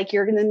understand. Like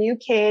you're the new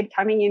kid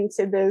coming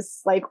into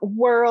this like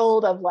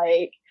world of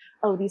like,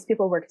 oh, these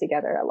people work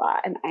together a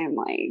lot, and I'm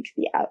like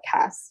the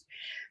outcast.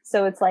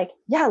 So it's like,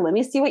 yeah, let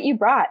me see what you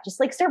brought. Just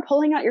like start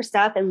pulling out your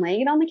stuff and laying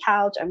it on the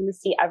couch. I'm going to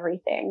see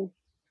everything.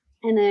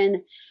 And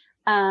then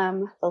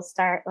they'll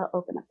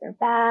open up their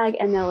bag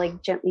and they'll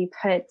like gently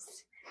put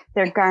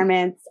their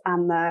garments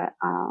on the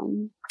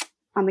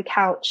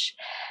couch.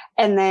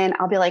 And then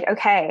I'll be like,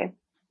 okay,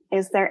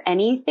 is there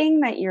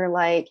anything that you're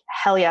like,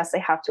 hell yes, I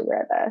have to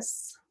wear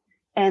this?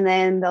 And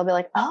then they'll be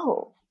like,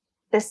 oh,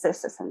 this,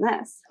 and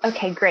this.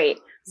 Okay, great.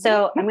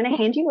 So I'm going to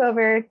hand you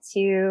over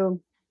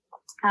to,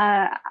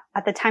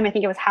 at the time, I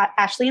think it was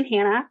Ashley and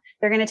Hannah.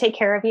 They're going to take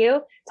care of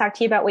you, talk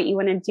to you about what you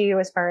want to do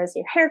as far as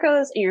your hair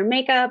goes and your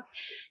makeup.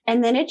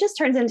 And then it just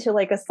turns into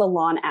like a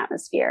salon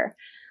atmosphere.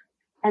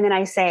 And then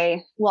I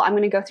say, well, I'm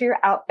going to go through your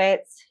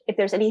outfits. If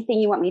there's anything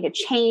you want me to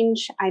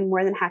change, I'm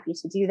more than happy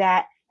to do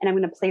that. And I'm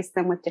going to place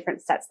them with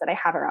different sets that I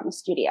have around the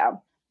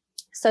studio.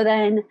 So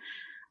then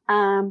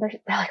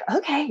they're like,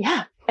 okay,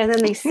 yeah. And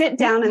then they sit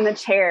down in the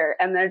chair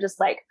and they're just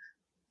like,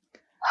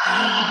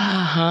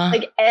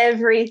 like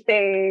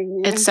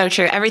everything. It's so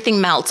true.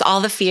 Everything melts.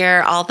 All the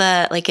fear, all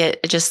the, like it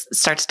just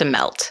starts to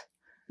melt.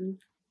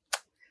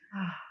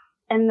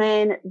 And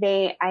then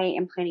I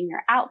am planning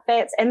their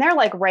outfits and they're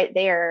like right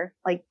there,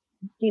 like,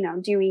 you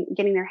know,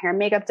 getting their hair and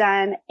makeup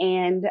done.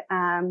 And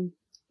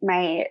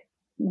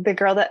the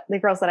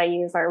girls that I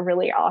use are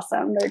really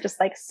awesome. They're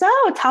just like, so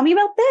tell me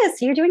about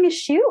this. You're doing a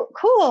shoot.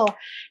 Cool.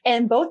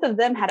 And both of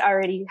them had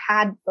already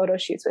had photo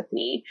shoots with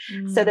me.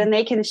 So then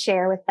they can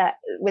share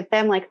with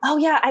them like, oh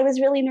yeah, I was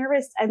really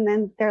nervous. And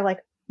then they're like,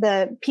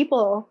 the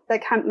people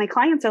that come, my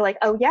clients are like,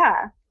 oh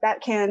yeah,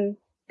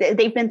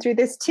 they've been through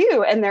this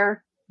too. And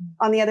they're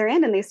on the other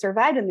end and they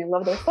survived and they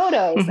love their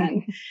photos.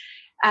 And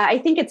I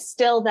think it's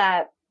still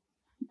that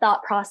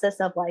thought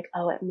process of like,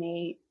 oh, it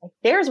may, like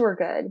theirs were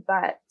good,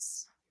 but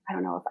I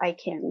don't know if I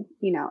can,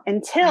 you know,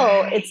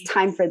 until it's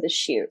time for the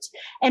shoot.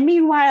 And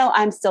meanwhile,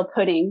 I'm still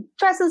putting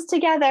dresses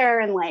together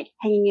and like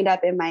hanging it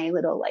up in my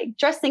little like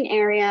dressing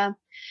area.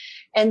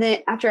 And then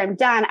after I'm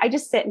done, I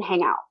just sit and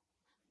hang out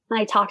and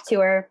I talk to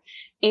her.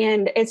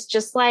 And it's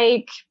just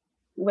like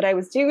what I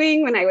was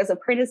doing when I was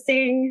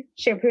apprenticing,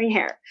 shampooing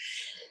hair.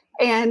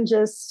 And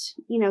just,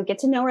 you know, get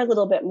to know her a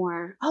little bit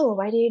more. Oh,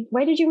 why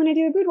did you want to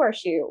do a boudoir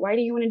shoot? Why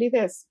do you want to do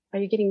this? Are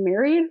you getting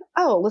married?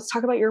 Oh, let's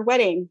talk about your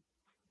wedding.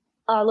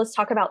 Let's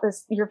talk about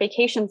your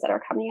vacations that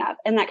are coming up.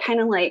 And that kind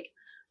of like,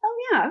 oh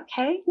yeah,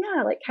 okay.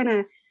 Yeah. Like kind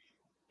of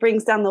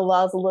brings down the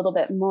walls a little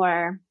bit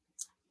more.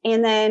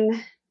 And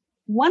then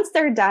once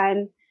they're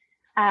done,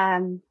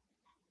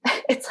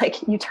 it's like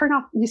you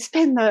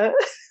spin the,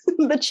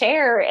 the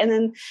chair and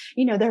then,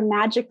 you know, they're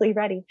magically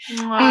ready.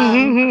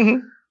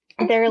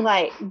 They're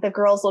like, the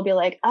girls will be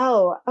like,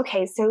 oh,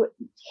 okay. So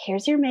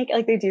here's your makeup.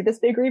 Like they do this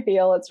big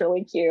reveal. It's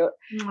really cute.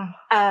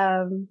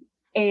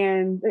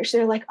 And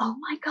they're like, oh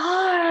my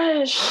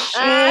gosh.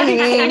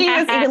 Katie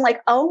was even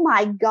like, oh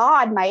my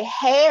God, my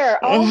hair.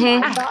 Oh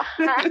my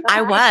God.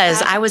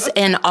 I was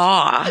in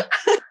awe.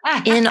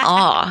 In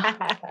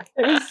awe.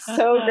 It was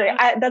so great.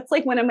 That's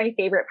like one of my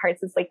favorite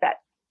parts is like that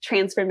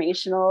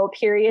transformational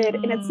period.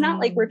 And it's not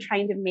like we're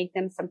trying to make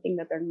them something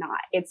that they're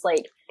not. It's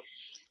like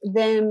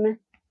them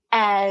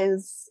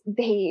as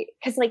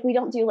because like we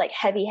don't do like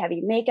heavy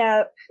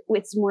makeup.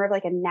 It's more of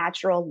like a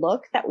natural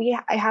look that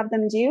I have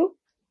them do.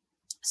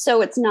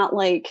 So it's not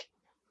like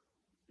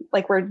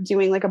we're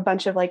doing like a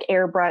bunch of like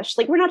airbrush.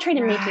 Like we're not trying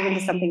to make you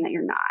into something that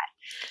you're not.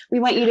 We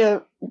want you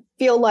to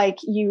feel like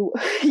you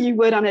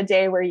would on a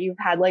day where you've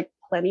had like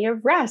plenty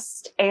of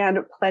rest and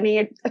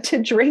plenty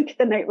to drink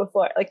the night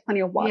before, like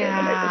plenty of water the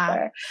night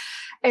before,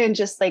 and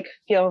just like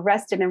feel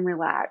rested and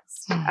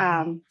relaxed.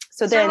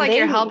 So then like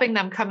you're helping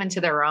them come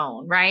into their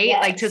own, right?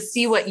 Yes. Like to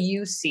see what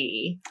you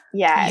see.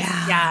 Yes.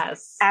 Yeah.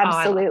 Yes.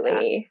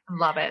 Absolutely. I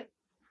love it.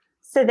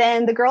 So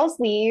then the girls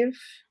leave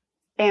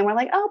and we're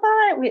like, oh,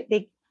 bye.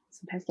 They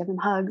sometimes give them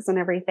hugs and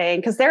everything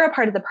because they're a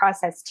part of the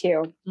process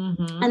too.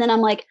 And then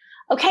I'm like,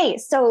 okay,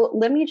 so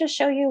let me just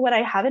show you what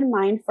I have in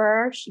mind for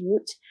our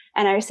shoot.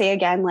 And I say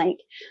again, like,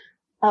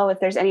 oh, if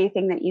there's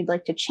anything that you'd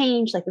like to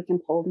change, like we can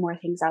pull more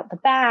things out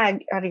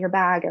of your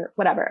bag or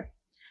whatever.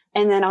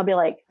 And then I'll be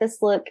like, this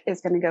look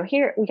is going to go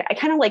here. I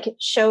kind of like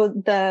show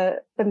the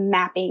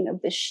mapping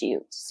of the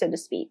shoot, so to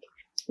speak.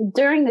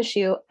 During the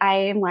shoot, I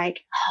am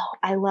like, oh,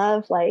 I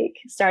love like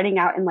starting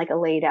out in like a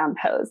lay down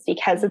pose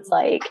because it's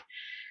like,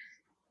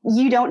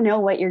 you don't know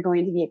what you're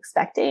going to be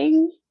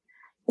expecting.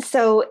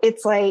 So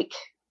it's like,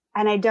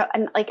 and I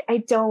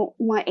don't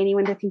want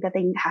anyone to think that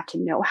they have to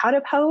know how to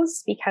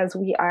pose because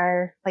we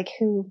are like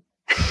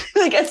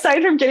like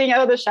aside from getting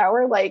out of the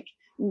shower, like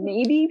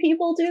maybe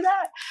people do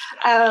that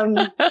on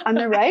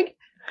the reg.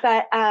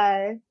 But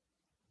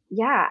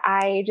yeah,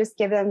 I just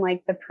give them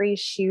like the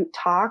pre-shoot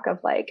talk of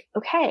like,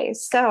 okay,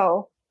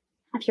 so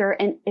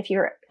if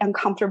you're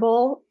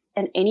uncomfortable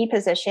in any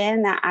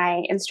position that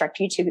I instruct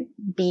you to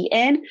be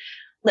in,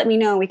 let me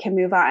know. We can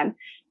move on.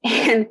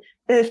 And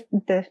the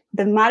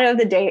motto of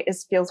the day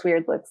is feels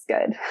weird, looks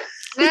good.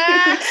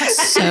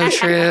 So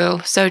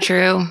true. So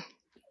true.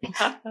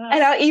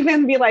 And I'll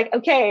even be like,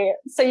 okay,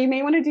 so you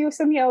may want to do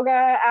some yoga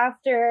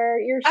after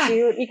your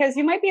shoot because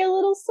you might be a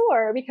little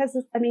sore because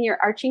you're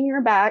arching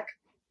your back.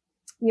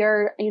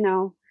 You're,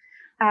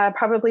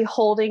 probably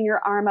holding your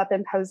arm up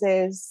in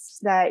poses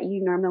that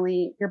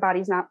your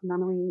body's not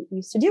normally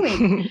used to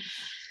doing.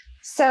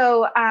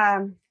 So,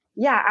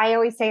 yeah, I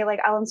always say like,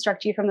 I'll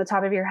instruct you from the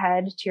top of your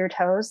head to your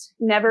toes.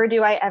 Never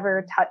do I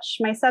ever touch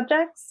my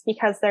subjects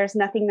because there's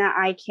nothing that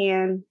I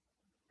can,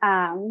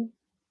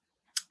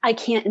 I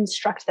can't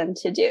instruct them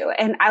to do.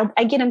 And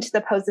I get into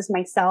the poses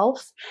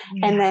myself.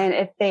 Yeah. And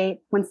then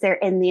once they're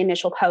in the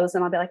initial pose,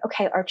 then I'll be like,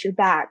 okay, arch your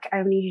back.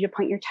 I need you to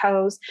point your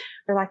toes,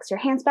 relax your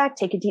hands back,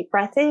 take a deep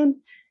breath in.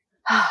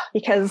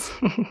 Because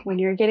when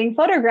you're getting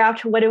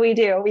photographed, what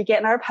do? We get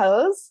in our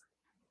pose.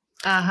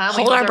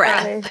 Hold our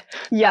breath.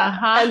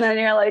 Yeah. And then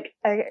you're like,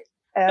 okay,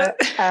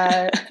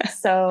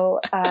 so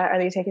are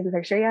they taking the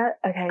picture yet?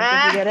 Okay.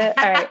 Did you get it?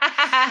 All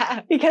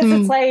right. Because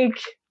it's like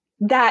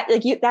that,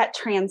 that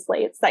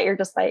translates that you're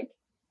just like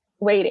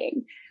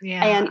waiting.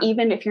 Yeah. And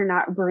even if you're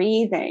not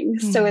breathing,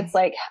 so it's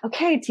like,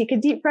 okay, take a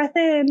deep breath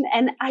in.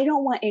 And I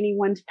don't want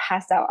anyone to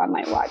pass out on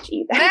my watch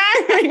either.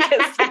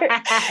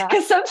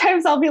 Because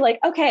sometimes I'll be like,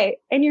 okay,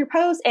 in your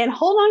pose and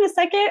hold on a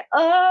second.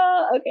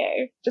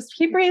 Okay, just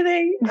keep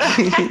breathing.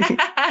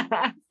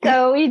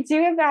 So we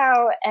do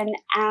about an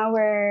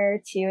hour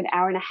to an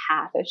hour and a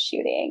half of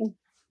shooting.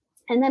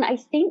 And then I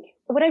think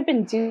what I've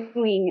been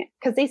doing,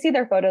 because they see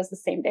their photos the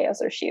same day as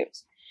their shoot.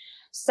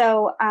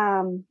 So,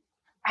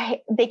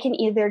 they can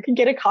either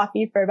get a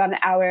coffee for about an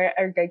hour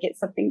or go get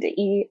something to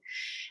eat.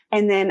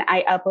 And then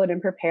I upload and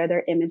prepare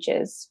their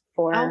images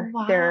for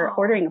their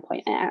ordering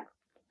appointment.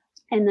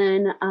 And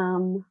then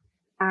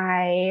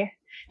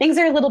things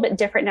are a little bit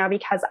different now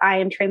because I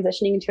am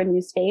transitioning into a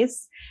new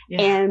space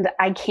and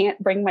I can't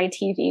bring my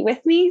TV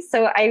with me.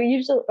 So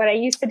what I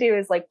used to do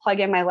is like plug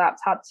in my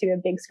laptop to a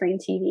big screen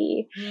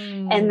TV.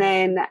 And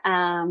then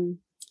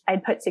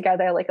I'd put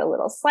together like a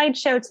little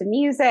slideshow to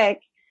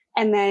music.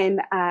 And then,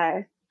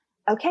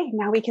 okay,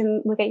 now we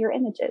can look at your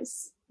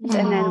images.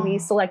 And then we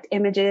select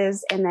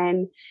images and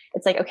then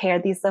it's like, okay,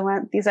 these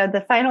are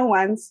the final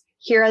ones.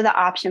 Here are the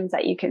options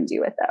that you can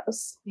do with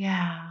those.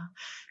 Yeah.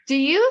 Do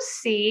you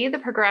see the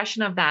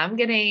progression of them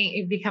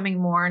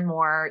becoming more and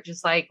more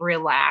just like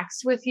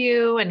relaxed with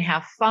you and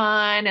have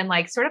fun and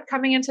like sort of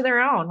coming into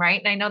their own,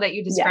 right? And I know that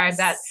you described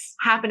that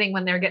happening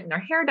when they're getting their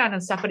hair done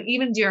and stuff, but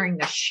even during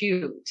the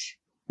shoot.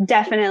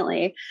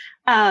 Definitely.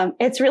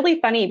 It's really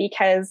funny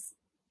because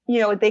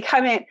they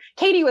come in.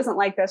 Katie wasn't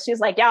like this. She's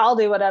like, yeah, I'll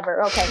do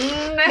whatever. Okay.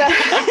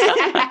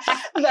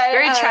 But,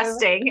 very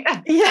trusting.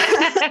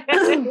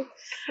 Yeah.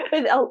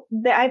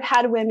 But I've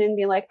had women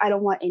be like, I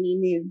don't want any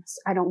nudes.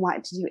 I don't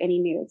want to do any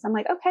nudes. I'm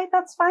like, okay,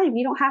 that's fine.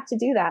 You don't have to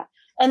do that.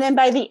 And then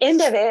by the end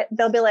of it,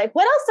 they'll be like,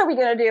 what else are we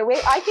going to do? Wait,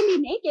 I can be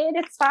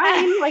naked. It's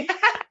fine. Like,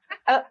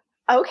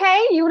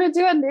 okay, you want to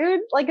do a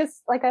nude, like a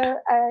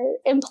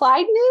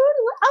implied nude?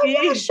 Oh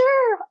yeah,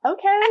 sure.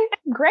 Okay,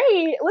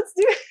 great. Let's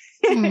do it.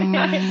 So you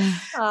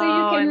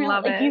can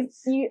really,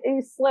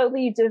 you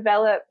slowly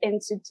develop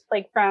into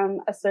like from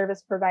a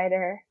service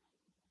provider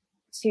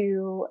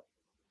to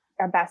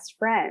a best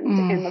friend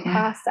in the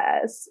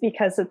process,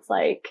 because it's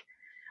like,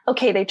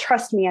 okay, they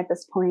trust me at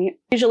this point.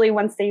 Usually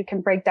once you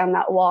can break down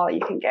that wall, you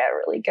can get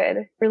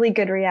really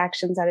good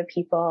reactions out of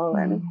people.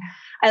 And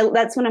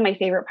that's one of my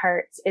favorite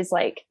parts is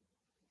like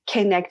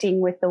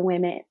connecting with the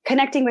women,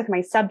 connecting with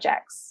my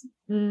subjects,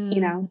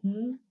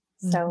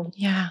 So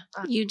yeah,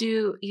 you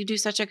do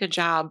such a good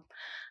job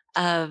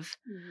of,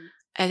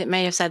 I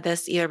may have said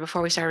this either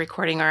before we started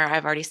recording or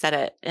I've already said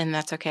it and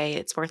that's okay.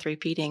 It's worth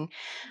repeating.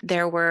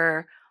 There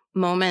were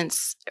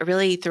moments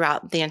really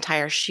throughout the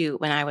entire shoot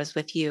when I was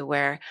with you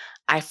where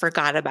I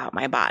forgot about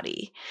my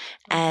body.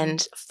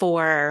 And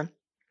for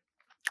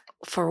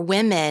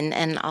women,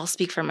 and I'll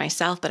speak for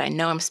myself, but I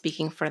know I'm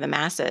speaking for the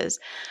masses,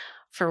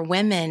 for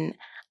women,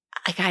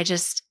 like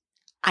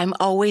I'm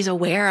always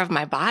aware of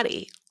my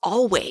body.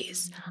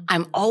 Always.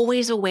 I'm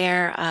always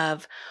aware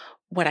of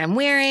what I'm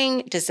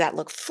wearing. Does that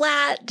look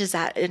flat? Do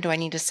I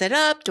need to sit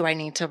up? Do I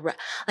need to,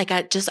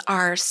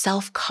 our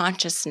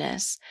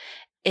self-consciousness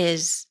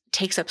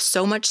takes up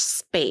so much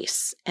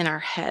space in our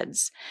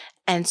heads.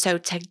 And so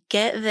to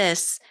get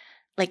this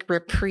like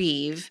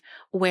reprieve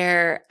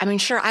where, I mean,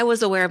 sure, I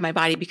was aware of my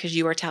body because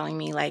you were telling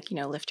me like,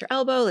 lift your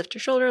elbow, lift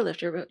your shoulder,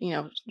 lift your,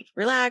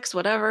 relax,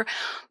 whatever.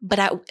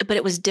 But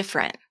it was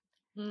different.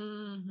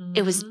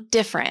 It was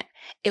different.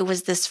 It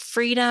was this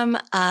freedom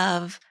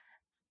of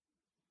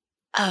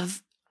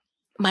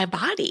my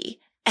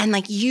body. And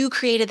like you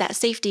created that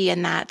safety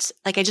and that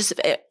like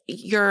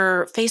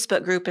your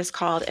Facebook group is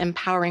called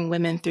Empowering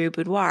Women Through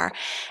Boudoir.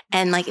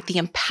 And like the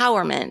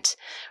empowerment,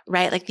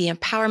 right? Like the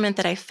empowerment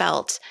that I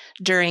felt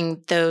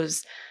during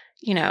those,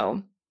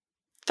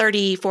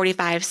 30,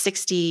 45,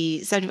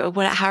 60,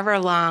 70, however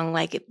long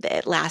like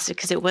it lasted.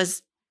 Cause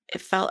it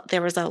felt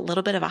there was a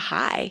little bit of a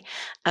high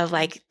of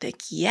like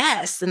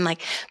yes. And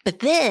like, but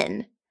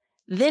then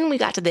we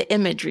got to the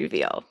image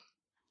reveal.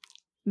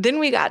 Then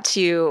we got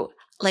to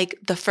like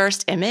the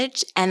first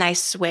image. And I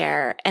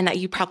swear, and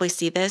you probably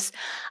see this,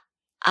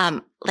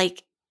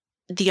 like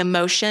the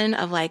emotion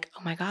of like,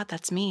 oh my God,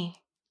 that's me.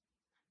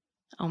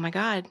 Oh my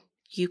God,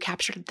 you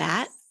captured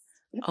that.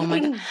 Oh my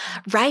God.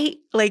 Right?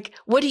 Like,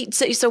 what do you,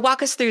 so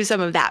walk us through some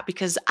of that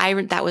because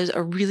that was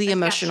a really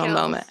emotional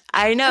moment.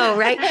 I know,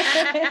 right?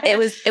 It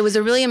was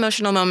a really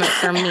emotional moment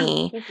for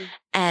me.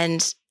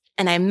 And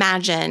I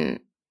imagine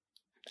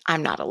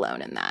I'm not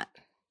alone in that.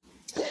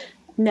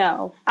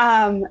 No,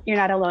 you're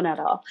not alone at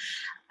all.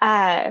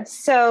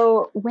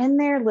 So when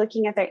they're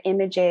looking at their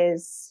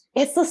images,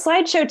 it's the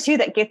slideshow too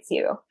that gets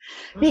you,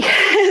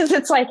 because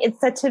it's like,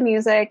 it's set to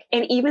music.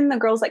 And even the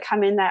girls that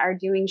come in that are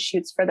doing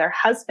shoots for their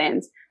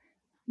husbands,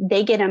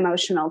 they get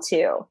emotional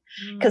too,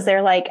 because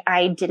they're like,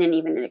 I didn't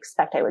even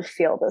expect I would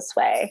feel this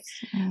way.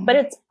 But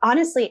it's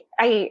honestly,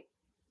 I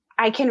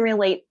can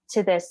relate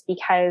to this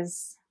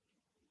because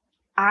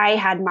I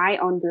had my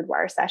own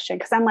boudoir session,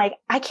 because I'm like,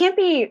 I can't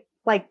be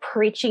like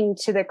preaching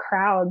to the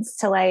crowds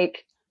to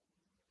like,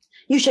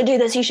 you should do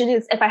this,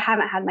 if I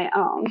haven't had my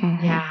own.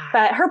 Yeah.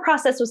 But her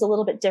process was a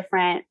little bit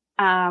different.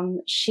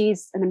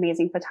 She's an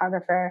amazing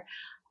photographer.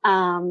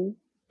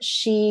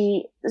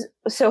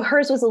 So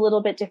hers was a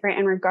little bit different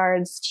in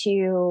regards to,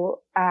 you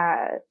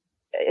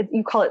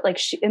call it like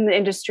in the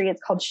industry,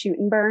 it's called shoot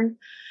and burn.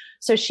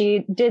 So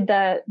she did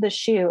the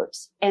shoot,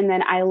 and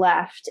then I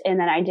left, and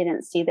then I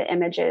didn't see the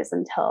images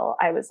until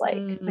I was like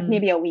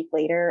maybe a week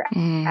later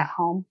at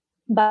home.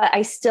 But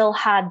I still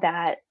had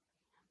that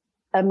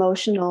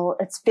emotional,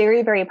 it's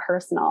very, very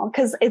personal,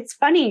 because it's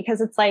funny, because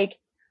it's like,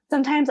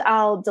 sometimes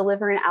I'll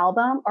deliver an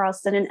album or I'll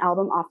send an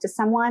album off to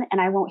someone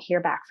and I won't hear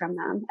back from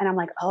them. And I'm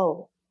like,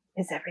 oh,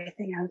 is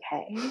everything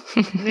okay?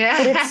 Yeah.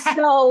 But it's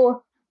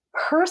so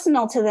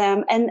personal to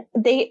them. And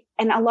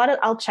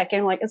I'll check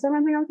in, like, is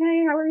everything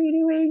okay? How are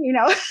you doing? You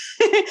know?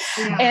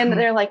 Yeah. And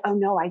they're like, oh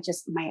no, I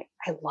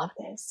love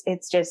this.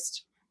 It's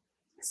just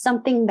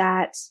something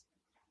that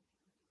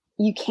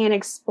you can't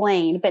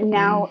explain, but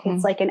now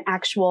it's like an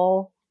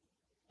actual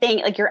thing.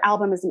 Like your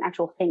album is an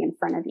actual thing in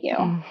front of you.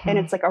 And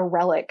it's like a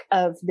relic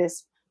of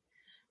this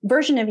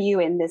version of you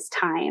in this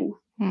time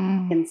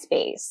in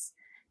space,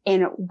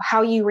 and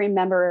how you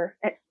remember,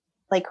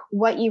 like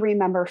what you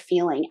remember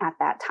feeling at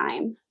that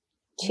time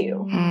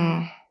too.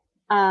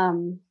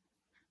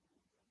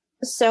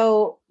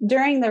 So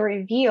during the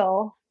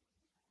reveal,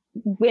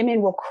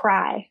 women will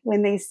cry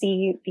when they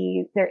see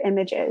their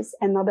images,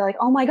 and they'll be like,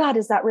 oh my God,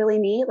 is that really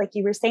me? Like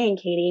you were saying,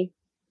 Katie.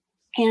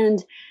 And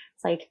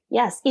it's like,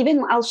 yes,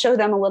 even I'll show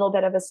them a little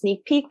bit of a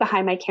sneak peek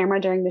behind my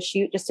camera during the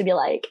shoot, just to be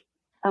like,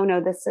 oh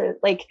no, this is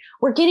like,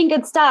 we're getting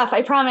good stuff.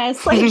 I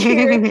promise. Like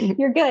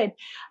you're good.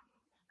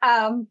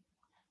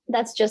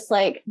 That's just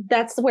like,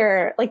 that's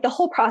where like the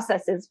whole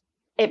process is,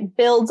 it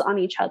builds on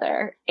each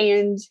other.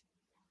 And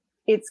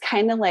it's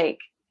kind of like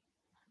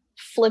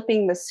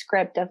flipping the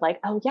script of like,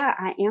 oh yeah,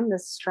 I am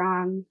this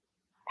strong,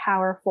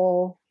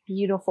 powerful,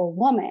 beautiful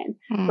woman,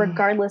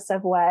 regardless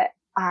of what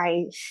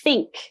I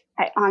think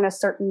on a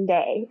certain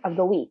day of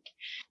the week.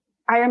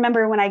 I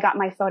remember when I got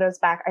my photos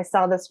back, I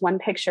saw this one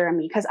picture of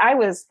me, because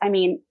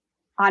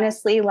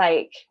honestly,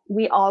 like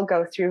we all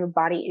go through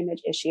body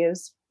image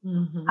issues.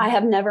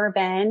 I've never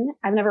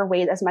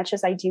weighed as much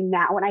as I do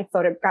now when I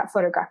got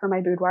photographed for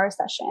my boudoir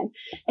session.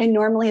 And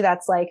normally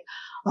that's like,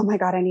 oh my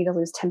God, I need to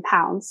lose 10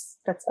 pounds.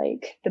 That's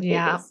like the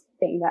biggest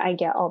thing that I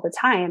get all the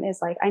time, is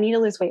like, I need to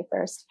lose weight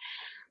first.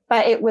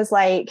 But it was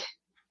like,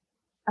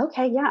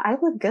 okay, yeah, I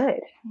look good.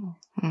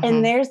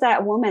 And there's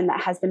that woman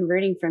that has been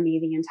rooting for me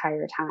the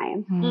entire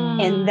time.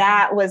 And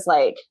that was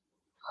like,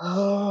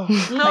 like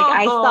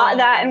I thought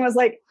that and was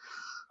like,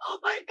 oh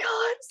my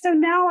God. So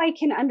now I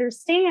can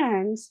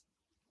understand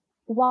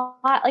why,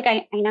 like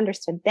I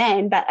understood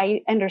then, but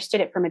I understood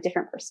it from a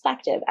different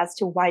perspective as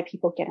to why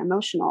people get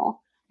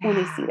emotional when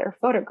they see their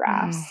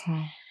photographs,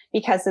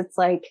 because it's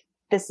like,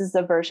 this is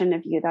the version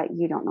of you that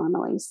you don't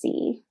normally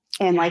see.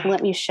 And like,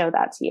 let me show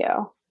that to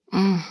you.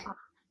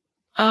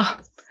 Oh,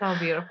 so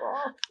beautiful.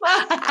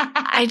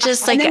 I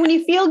just like, and then when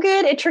you feel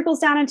good, it trickles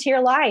down into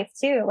your life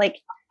too. Like,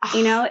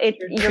 you know,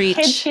 your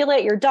kids feel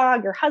it, your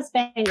dog, your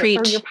husband,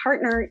 your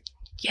partner.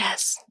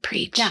 Yes.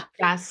 Preach. Yeah.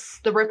 Yes.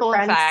 The ripple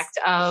effect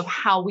of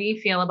how we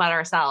feel about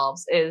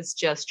ourselves is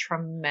just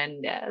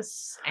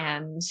tremendous.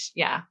 And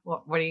yeah,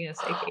 what are you going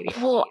to say,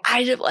 Katie? Well,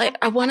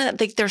 I want to,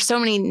 like, there's so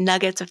many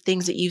nuggets of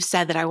things that you've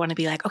said that I want to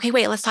be like, okay,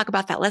 wait, let's talk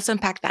about that. Let's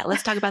unpack that.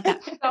 Let's talk about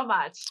that. So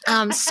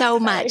much. So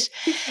much.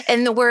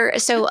 And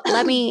so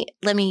let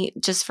me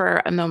just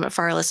for a moment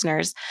for our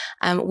listeners,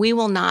 we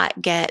will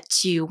not get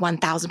to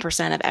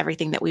 1000% of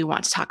everything that we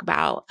want to talk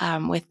about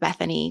with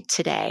Bethany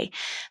today.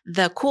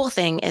 The cool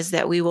thing is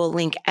that we will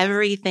link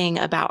everything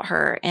about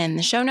her in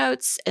the show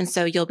notes. And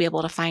so you'll be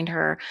able to find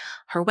her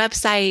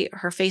website,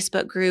 her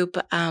Facebook group.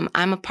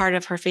 I'm a part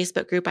of her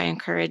Facebook group. I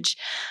encourage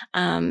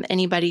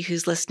anybody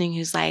who's listening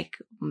who's like,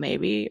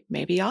 maybe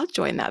I'll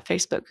join that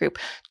Facebook group.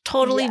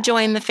 Totally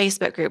join the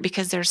Facebook group,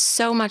 because there's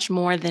so much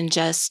more than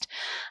just,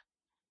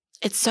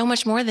 it's so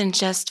much more than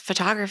just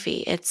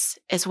photography. It's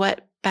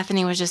what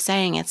Bethany was just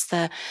saying. It's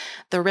the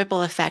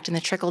ripple effect and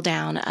the trickle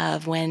down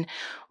of when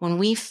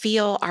we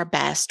feel our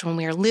best, when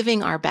we are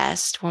living our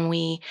best, when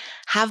we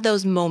have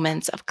those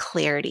moments of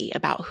clarity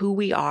about who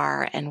we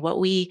are and what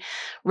we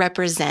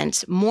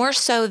represent, more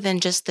so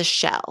than just the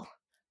shell,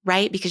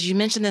 right? Because you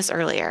mentioned this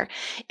earlier.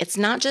 It's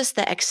not just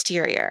the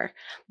exterior,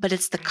 but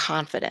it's the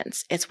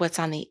confidence. It's what's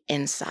on the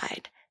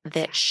inside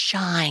that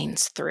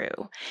shines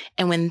through.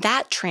 And when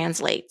that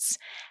translates,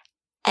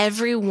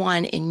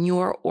 everyone in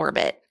your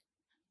orbit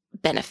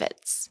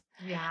benefits.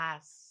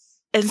 Yes.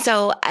 And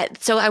so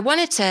I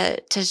wanted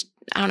to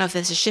I don't know if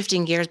this is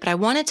shifting gears, but I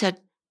wanted to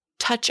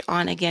touch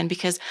on again,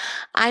 because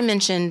I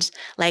mentioned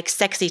like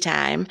sexy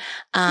time.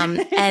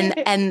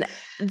 And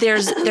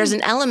there's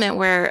an element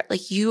where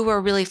like you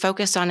were really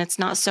focused on, it's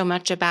not so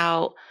much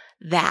about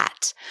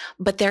that,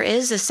 but there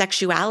is a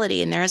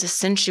sexuality and there is a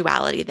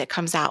sensuality that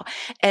comes out.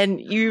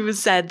 And you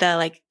said the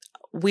like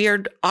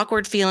weird,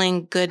 awkward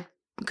feeling, good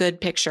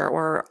picture,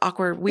 or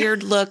awkward,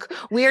 weird look,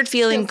 weird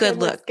feeling, good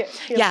look.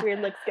 Feels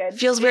weird, looks good.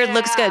 Feels weird,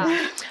 looks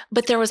good.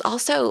 But there was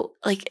also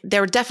like,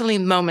 there were definitely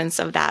moments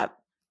of that.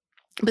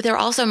 But there were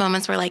also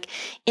moments where like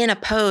in a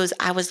pose,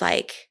 I was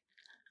like,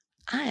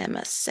 I am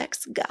a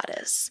sex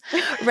goddess,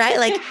 right?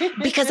 Like,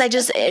 because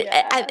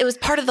it was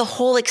part of the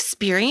whole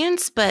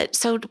experience. But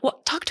so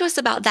talk to us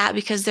about that,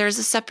 because there's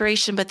a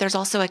separation, but there's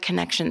also a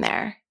connection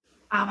there.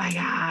 Oh my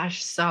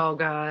gosh. So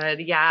good.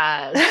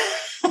 Yes.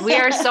 We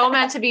are so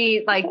meant to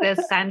be like this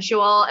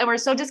sensual, and we're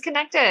so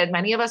disconnected.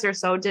 Many of us are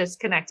so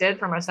disconnected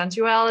from our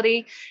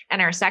sensuality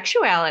and our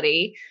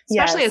sexuality,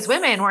 especially as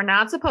women. We're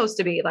not supposed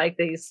to be like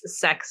these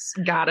sex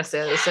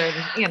goddesses, and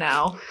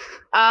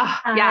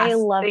I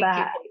love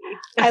that.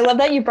 I love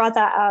that you brought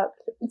that up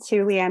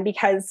too, Leanne,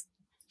 because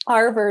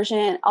our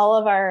version,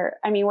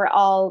 we're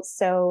all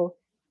so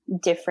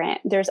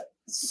different. There's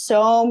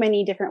so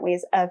many different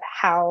ways of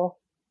how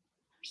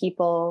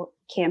people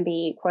can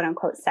be quote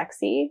unquote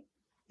sexy.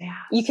 Yeah.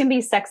 You can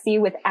be sexy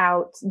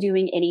without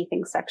doing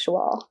anything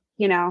sexual,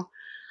 you know?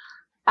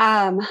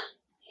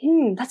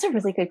 That's a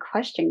really good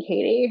question,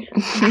 Katie.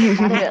 I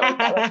thought of it like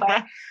that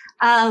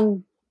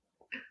before.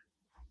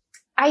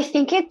 I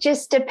think it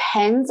just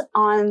depends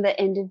on the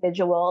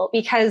individual,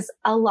 because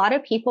a lot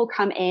of people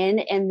come in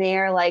and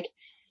they're like,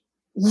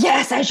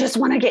 yes, I just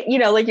want to get,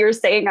 like you were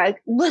saying,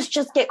 let's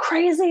just get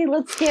crazy.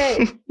 Let's get,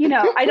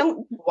 I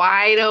don't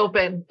wide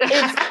open.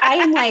 I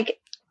am like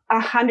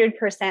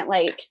 100%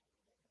 like,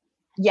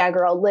 yeah,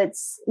 girl,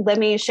 let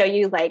me show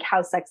you like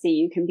how sexy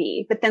you can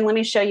be. But then let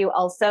me show you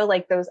also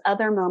like those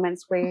other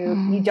moments where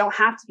you don't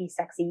have to be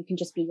sexy. You can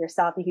just be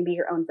yourself. You can be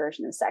your own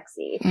version of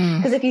sexy.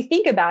 Because if you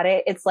think about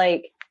it, it's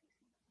like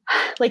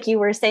you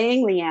were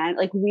saying, Leanne,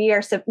 like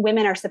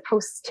women are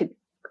supposed to,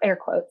 air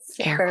quotes,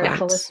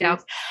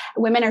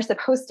 women are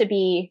supposed to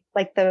be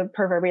like the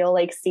proverbial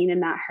like seen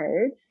and not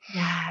heard.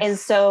 Yes. And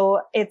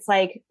so it's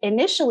like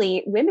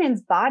initially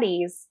women's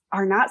bodies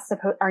are not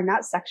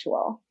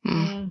sexual.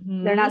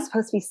 Mm-hmm. They're not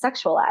supposed to be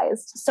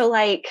sexualized. So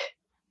like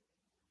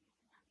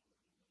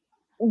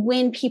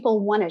when people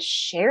want to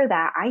share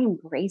that, I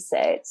embrace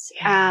it.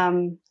 Yeah.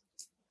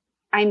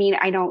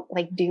 I don't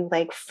like do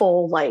like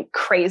full, like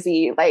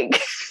crazy, like,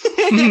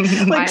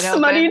 like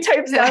smutty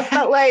type stuff,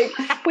 but like,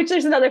 which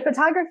there's another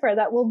photographer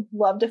that will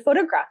love to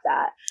photograph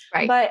that.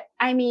 Right. But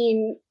I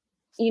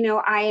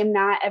am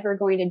not ever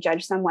going to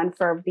judge someone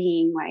for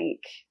being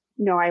like,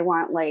 no, I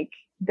want like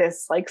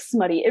this like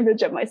smutty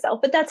image of myself,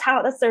 but that's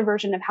their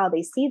version of how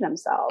they see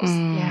themselves.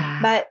 Yeah.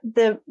 But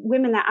the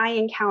women that I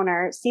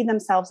encounter see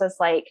themselves as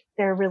like,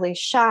 they're really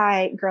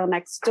shy, girl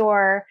next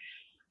door.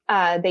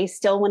 They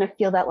still want to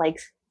feel that like,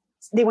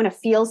 they want to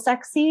feel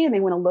sexy and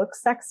they want to look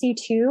sexy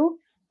too.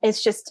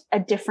 It's just a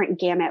different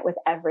gamut with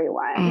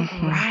everyone.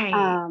 Mm-hmm.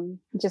 Right.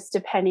 Just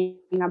depending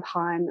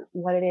upon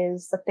what it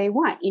is that they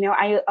want.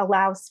 I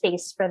allow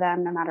space for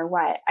them no matter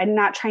what. I'm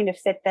not trying to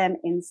fit them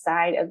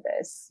inside of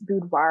this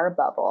boudoir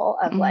bubble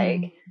of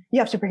like, you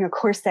have to bring a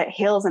corset,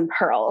 heels and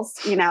pearls,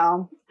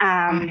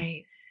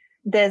 right.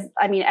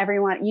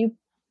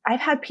 I've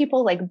had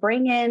people like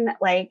bring in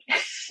like,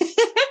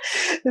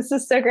 this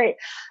is so great.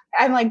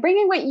 I'm like, bring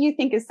in what you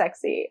think is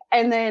sexy.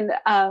 And then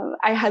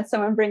I had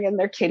someone bring in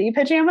their kitty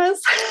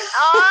pajamas.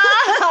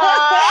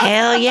 Oh,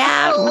 hell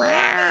yeah.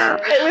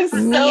 It was so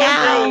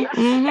great.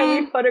 Mm-hmm.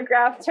 And we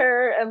photographed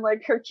her and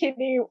like her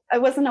kitty.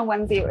 It wasn't a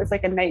onesie. It was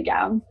like a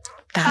nightgown.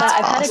 But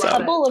I've had a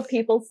couple of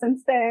people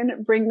since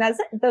then bring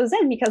those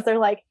in because they're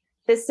like,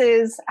 this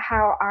is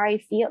how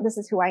I feel. This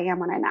is who I am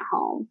when I'm at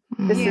home.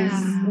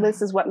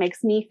 This is what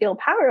makes me feel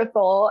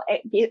powerful.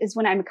 It is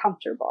when I'm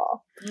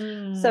comfortable.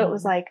 So it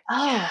was like,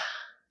 oh,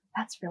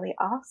 that's really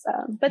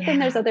awesome. But then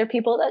there's other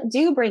people that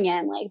do bring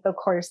in like the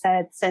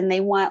corsets and they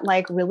want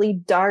like really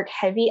dark,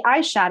 heavy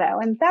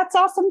eyeshadow. And that's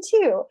awesome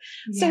too.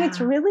 Yeah. So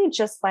it's really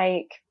just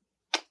like,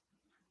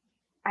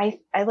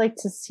 I like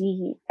to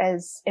see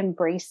as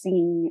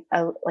embracing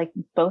like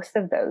both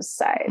of those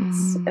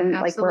sides and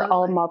like we're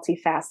all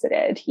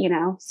multifaceted,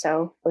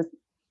 so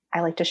I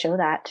like to show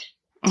that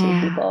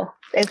to people.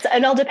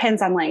 It all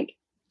depends on like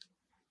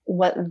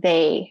what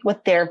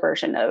their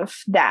version of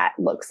that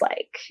looks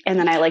like. And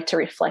then I like to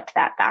reflect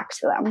that back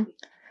to them.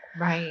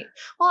 Right.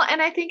 Well,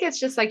 and I think it's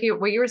just like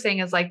what you were saying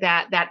is like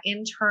that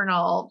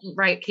internal,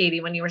 right,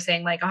 Katie, when you were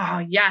saying like, oh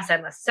yes,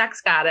 I'm a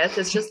sex goddess.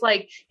 It's just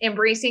like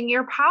embracing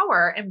your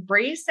power,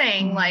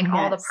 embracing like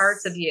all the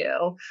parts of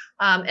you,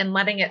 and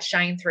letting it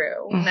shine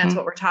through. And that's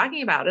what we're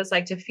talking about, is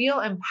like to feel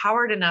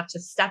empowered enough to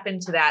step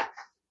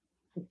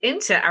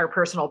into our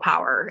personal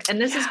power. And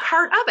this is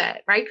part of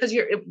it, right? Because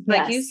you're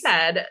like you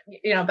said,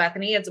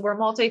 Bethany, we're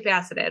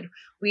multifaceted.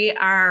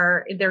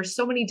 There's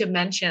so many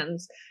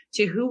dimensions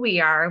to who we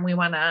are, and we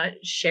want to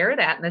share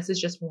that. And this is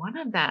just one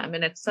of them,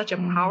 and it's such a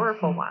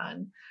powerful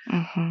one.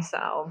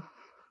 So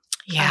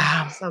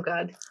yeah, so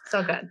good.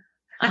 So good.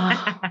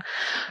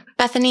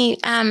 Bethany,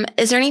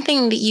 is there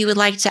anything that you would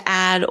like to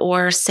add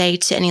or say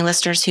to any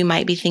listeners who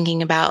might be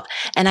thinking about,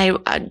 and I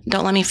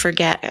don't let me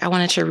forget, I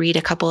wanted to read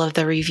a couple of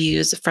the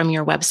reviews from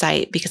your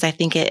website because I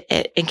think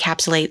it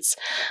encapsulates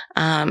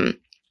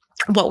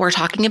what we're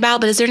talking about.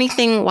 But is there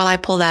anything while I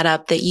pull that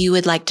up that you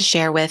would like to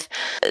share with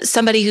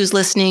somebody who's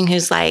listening,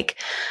 who's like,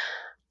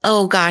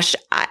 oh gosh,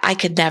 I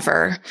could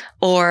never,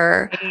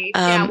 or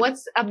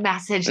what's a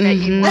message that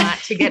you want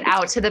to get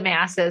out to the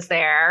masses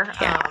there?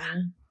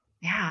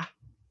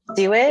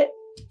 Do it,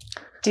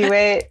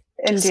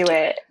 and do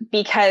it.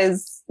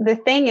 Because the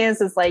thing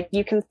is like,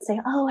 you can say,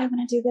 oh, I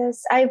want to do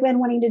this. I've been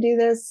wanting to do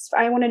this.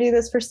 I want to do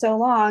this for so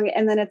long.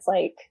 And then it's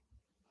like,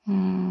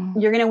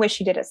 you're going to wish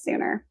you did it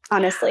sooner.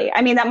 Honestly.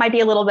 I mean, that might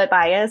be a little bit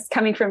biased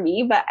coming from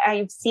me, but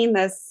I've seen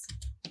this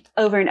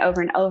over and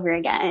over and over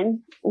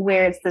again,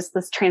 where it's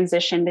this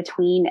transition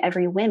between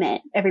every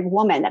woman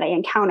that I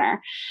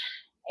encounter.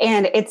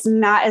 And it's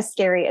not as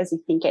scary as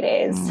you think it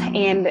is.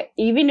 And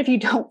even if you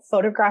don't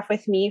photograph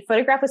with me,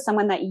 photograph with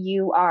someone that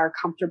you are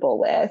comfortable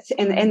with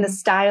and in the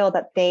style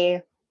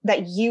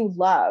that you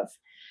love.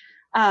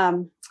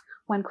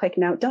 One quick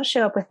note, don't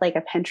show up with like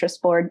a Pinterest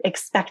board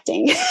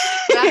expecting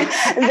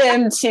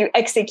them to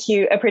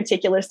execute a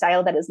particular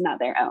style that is not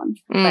their own.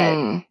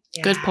 But,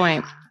 good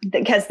point.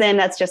 Because then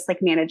that's just like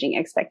managing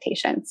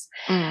expectations.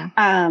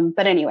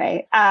 But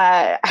anyway,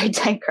 I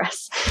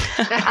digress.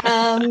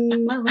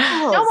 I'm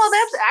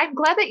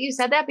glad that you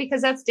said that,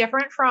 because that's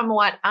different from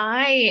what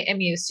I am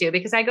used to,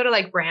 because I go to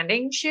like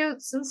branding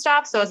shoots and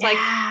stuff. So it's like,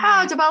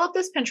 oh, develop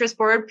this Pinterest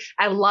board.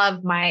 I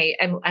love my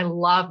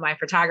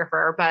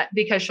photographer, but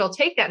because she'll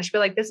take that and she'll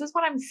be like, this is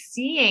what I'm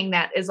seeing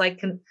that is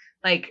like, what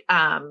do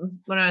I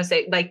want to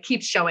say? Like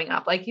keeps showing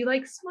up, like you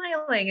like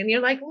smiling and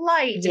you're like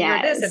light and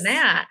you're this and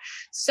that.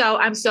 So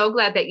I'm so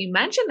glad that you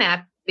mentioned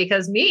that,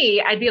 because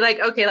I'd be like,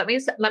 okay, let me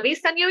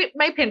send you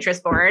my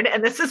Pinterest board.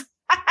 And this is,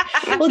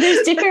 well,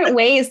 there's different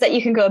ways that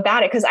you can go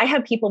about it. Cause I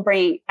have people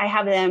I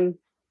have them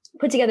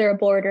put together a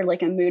board or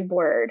like a mood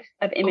board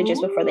of images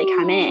before they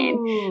come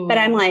in. But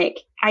I'm like,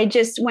 I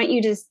just want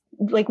you to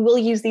like, we'll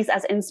use these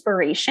as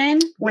inspiration.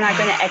 We're not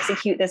going to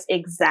execute this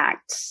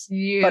exact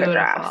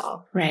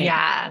photograph. Right.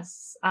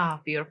 Yes. Oh,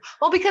 beautiful.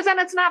 Well, because then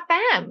it's not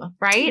them,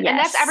 right? Yes. And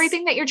that's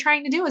everything that you're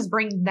trying to do, is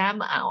bring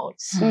them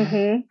out.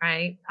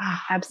 Right. Oh,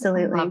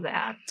 absolutely. I love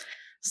that.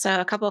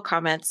 So a couple of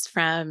comments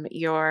from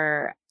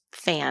your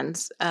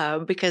fans,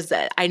 because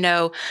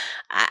I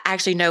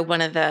actually know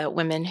one of the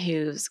women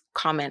whose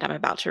comment I'm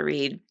about to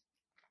read,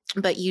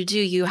 but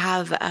you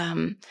have,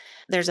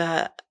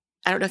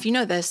 I don't know if you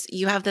know this,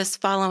 you have this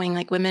following,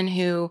 like women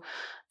who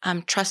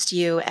trust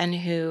you and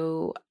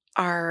who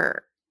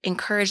are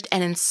encouraged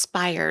and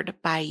inspired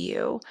by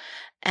you.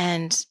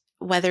 And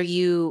whether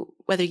you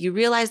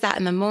realize that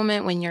in the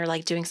moment when you're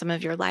like doing some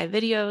of your live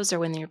videos, or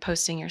when you're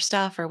posting your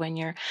stuff, or when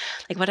you're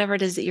like, whatever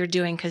it is that you're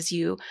doing, because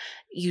you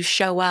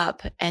show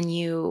up and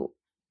you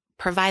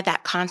provide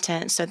that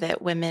content so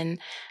that women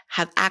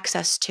have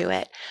access to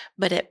it,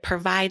 but it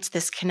provides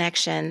this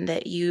connection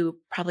that you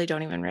probably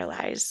don't even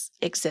realize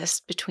exists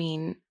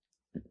between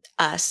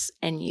us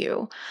and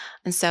you.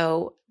 And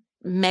so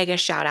mega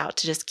shout out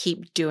to just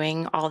keep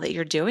doing all that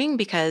you're doing,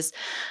 because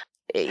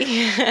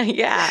it's,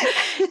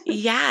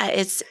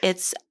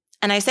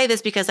 and I say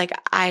this because like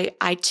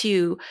I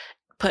too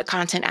put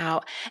content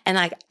out, and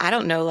like, I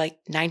don't know, like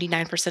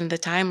 99% of the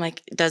time,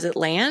 like, does it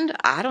land?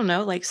 I don't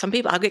know. Like some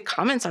people, I'll get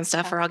comments on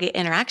stuff, or I'll get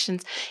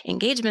interactions,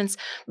 engagements,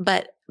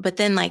 but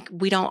then like,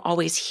 we don't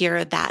always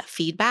hear that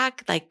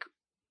feedback, like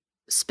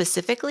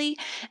specifically.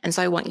 And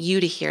so I want you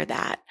to hear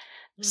that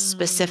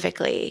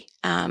specifically,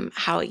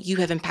 how you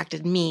have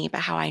impacted me,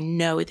 but how I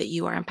know that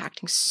you are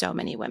impacting so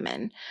many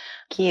women.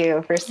 Thank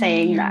you for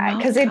saying that.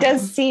 Because it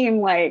does seem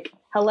like,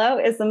 hello,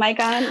 is the mic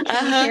on?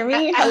 Can you hear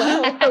me?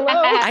 Hello.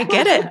 I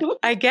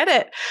get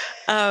it.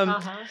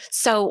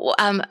 So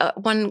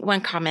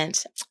one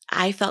comment,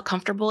 I felt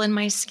comfortable in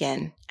my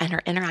skin, and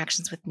her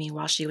interactions with me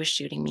while she was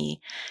shooting me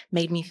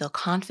made me feel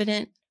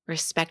confident,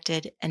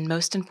 respected, and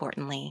most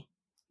importantly,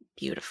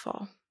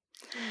 beautiful.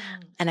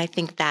 And I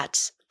think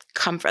that's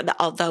comfort.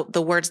 Although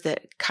the words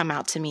that come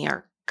out to me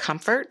are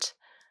comfort,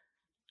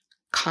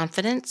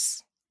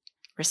 confidence,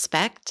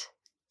 respect,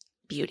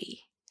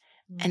 beauty.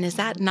 And is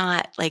that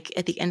not like,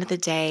 at the end of the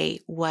day,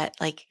 what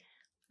like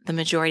the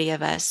majority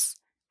of us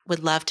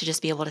would love to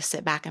just be able to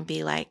sit back and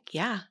be like,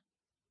 yeah,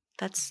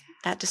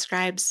 that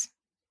describes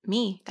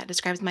me. That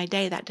describes my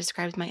day. That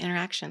describes my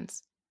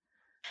interactions.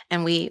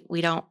 And we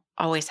don't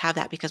always have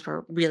that, because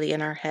we're really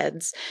in our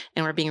heads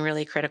and we're being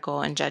really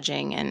critical and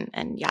judging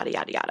and yada,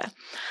 yada, yada.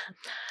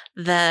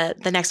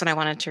 The next one I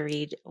wanted to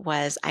read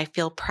was, I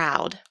feel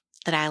proud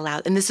that I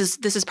allowed, and this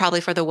is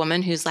probably for the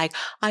woman who's like,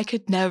 I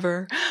could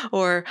never,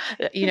 or,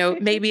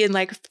 maybe in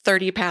like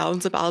 30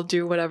 pounds if I'll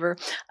do whatever.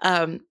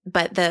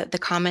 But the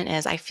comment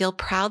is, I feel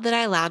proud that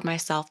I allowed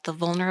myself the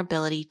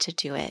vulnerability to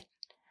do it,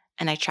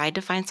 and I tried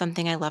to find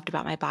something I loved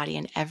about my body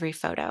in every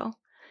photo.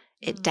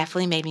 It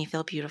definitely made me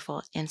feel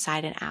beautiful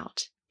inside and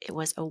out. It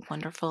was a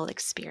wonderful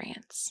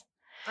experience.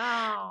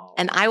 Oh.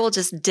 And I will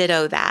just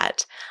ditto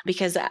that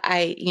because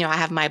I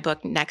have my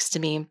book next to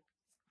me.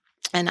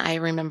 And I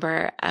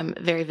remember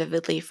very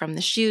vividly from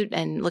the shoot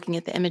and looking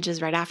at the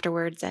images right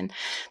afterwards and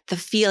the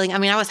feeling. I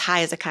mean, I was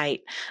high as a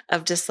kite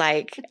of just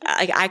like,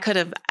 I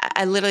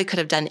literally could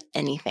have done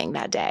anything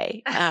that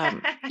day.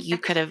 You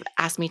could have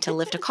asked me to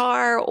lift a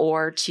car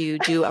or to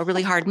do a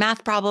really hard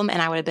math problem.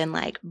 And I would have been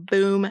like,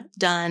 boom,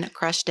 done,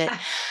 crushed it.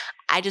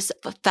 I just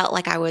felt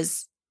like I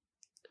was,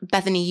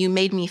 Bethany, you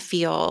made me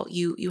feel,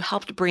 you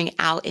helped bring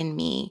out in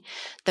me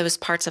those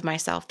parts of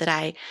myself that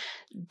I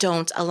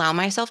don't allow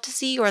myself to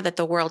see or that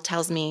the world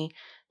tells me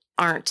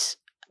aren't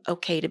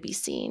okay to be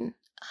seen.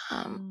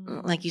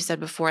 Like you said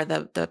before,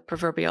 the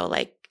proverbial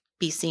like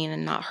be seen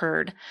and not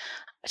heard.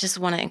 I just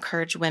want to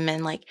encourage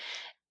women, like,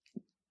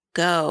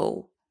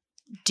 go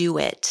do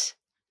it.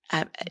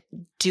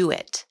 Do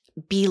it.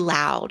 Be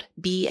loud,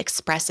 be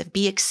expressive,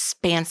 be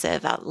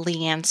expansive,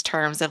 Leanne's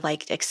terms of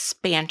like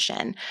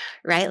expansion,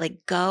 right?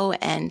 Like go,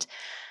 and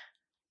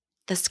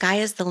the sky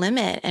is the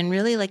limit, and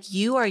really like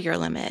you are your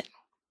limit.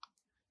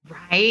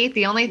 Right.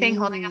 The only thing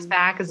holding us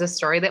back is the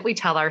story that we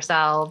tell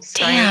ourselves.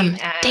 Damn,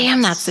 right?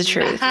 damn, that's the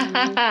truth.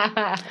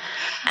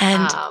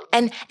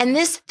 And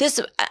this,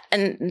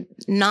 and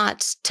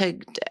not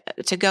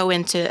to go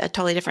into a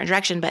totally different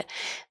direction, but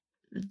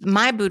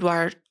my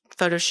boudoir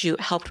photo shoot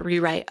helped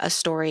rewrite a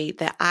story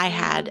that I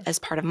had as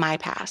part of my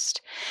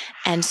past.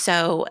 And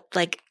so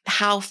like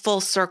how full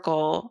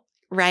circle,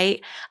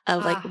 right?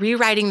 Of like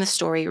rewriting the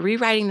story,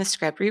 rewriting the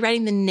script,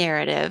 rewriting the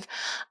narrative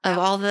of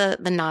all the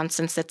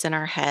nonsense that's in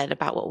our head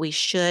about what we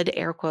should,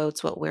 air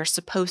quotes, what we're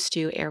supposed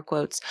to, air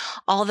quotes,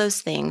 all those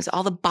things,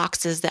 all the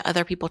boxes that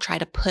other people try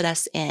to put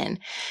us in.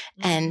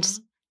 And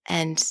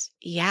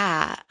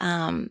yeah,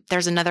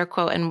 there's another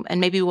quote,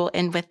 and maybe we'll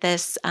end with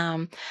this.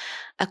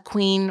 A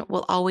queen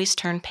will always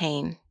turn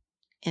pain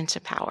into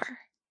power.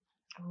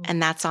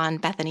 And that's on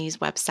Bethany's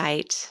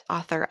website,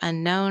 author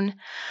unknown.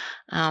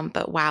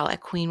 But wow, a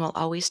queen will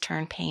always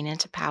turn pain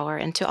into power.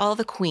 And to all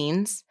the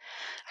queens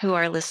who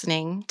are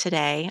listening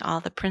today,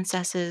 all the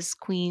princesses,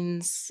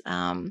 queens,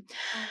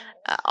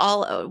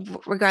 all,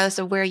 regardless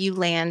of where you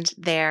land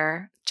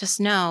there, just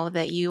know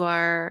that you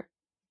are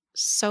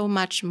so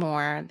much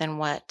more than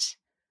what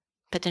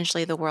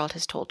potentially the world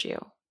has told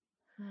you.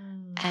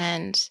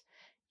 And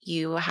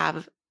you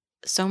have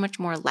so much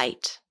more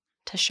light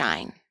to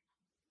shine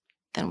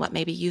than what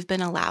maybe you've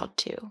been allowed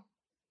to.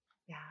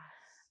 Yeah.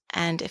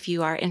 And if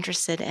you are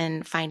interested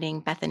in finding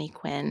Bethany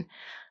Quinn,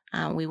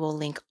 we will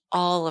link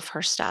all of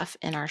her stuff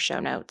in our show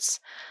notes.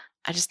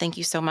 I just thank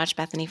you so much,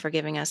 Bethany, for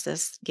giving us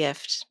this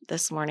gift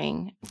this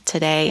morning,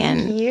 today.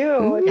 Thank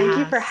you. Thank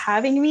you for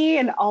having me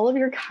and all of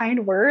your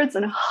kind words.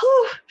 And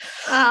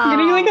I'm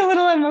getting like a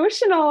little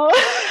emotional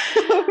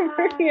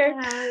over here.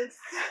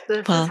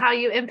 This is how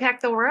you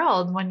impact the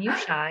world when you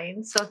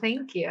shine. So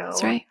thank you.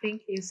 That's right.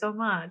 Thank you so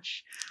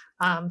much.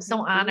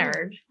 So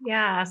honored.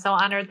 Yeah. So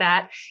honored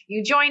that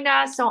you joined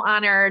us. So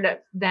honored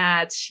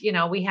that,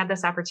 we had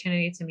this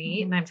opportunity to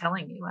meet, and I'm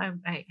telling you,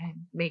 I'm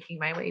making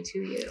my way to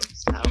you.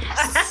 So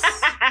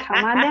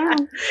come on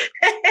down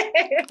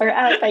or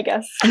up, I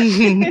guess. I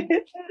don't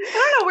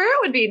know where it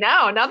would be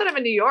now that I'm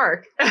in New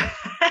York.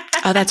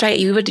 Oh, that's right.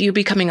 You'd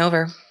be coming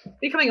over.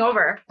 Be coming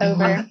over.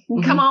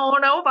 Mm-hmm. Come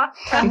on over.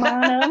 Come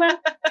on over.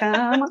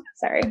 Come on.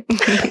 Sorry.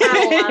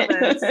 I love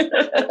it.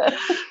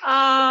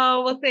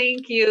 Oh, well,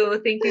 thank you.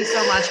 Thank you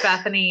so much,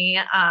 Bethany.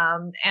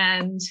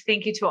 And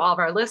thank you to all of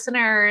our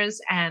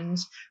listeners. And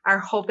our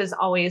hope is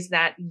always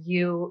that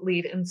you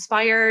leave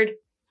inspired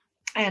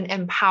and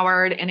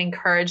empowered and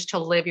encouraged to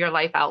live your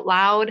life out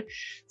loud.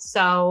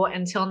 So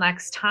until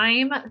next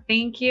time,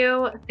 thank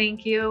you.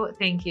 Thank you.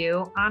 Thank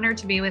you. Honored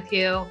to be with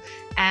you,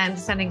 and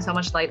sending so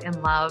much light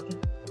and love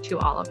to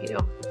all of you.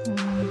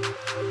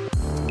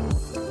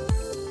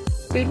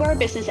 Boudoir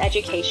Business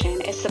Education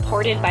is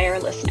supported by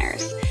our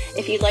listeners.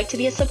 If you'd like to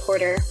be a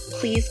supporter,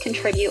 please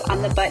contribute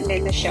on the button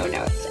in the show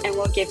notes, and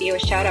we'll give you a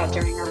shout out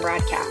during our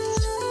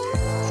broadcast.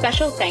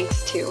 Special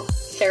thanks to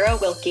Sarah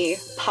Wilkie,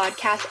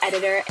 podcast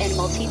editor and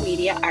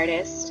multimedia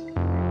artist,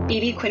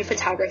 BB Quinn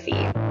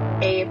Photography,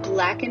 a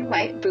black and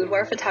white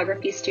boudoir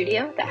photography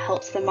studio that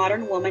helps the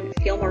modern woman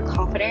feel more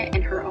confident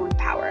in her own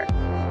power.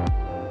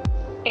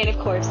 And of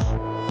course,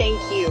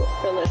 thank you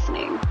for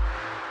listening.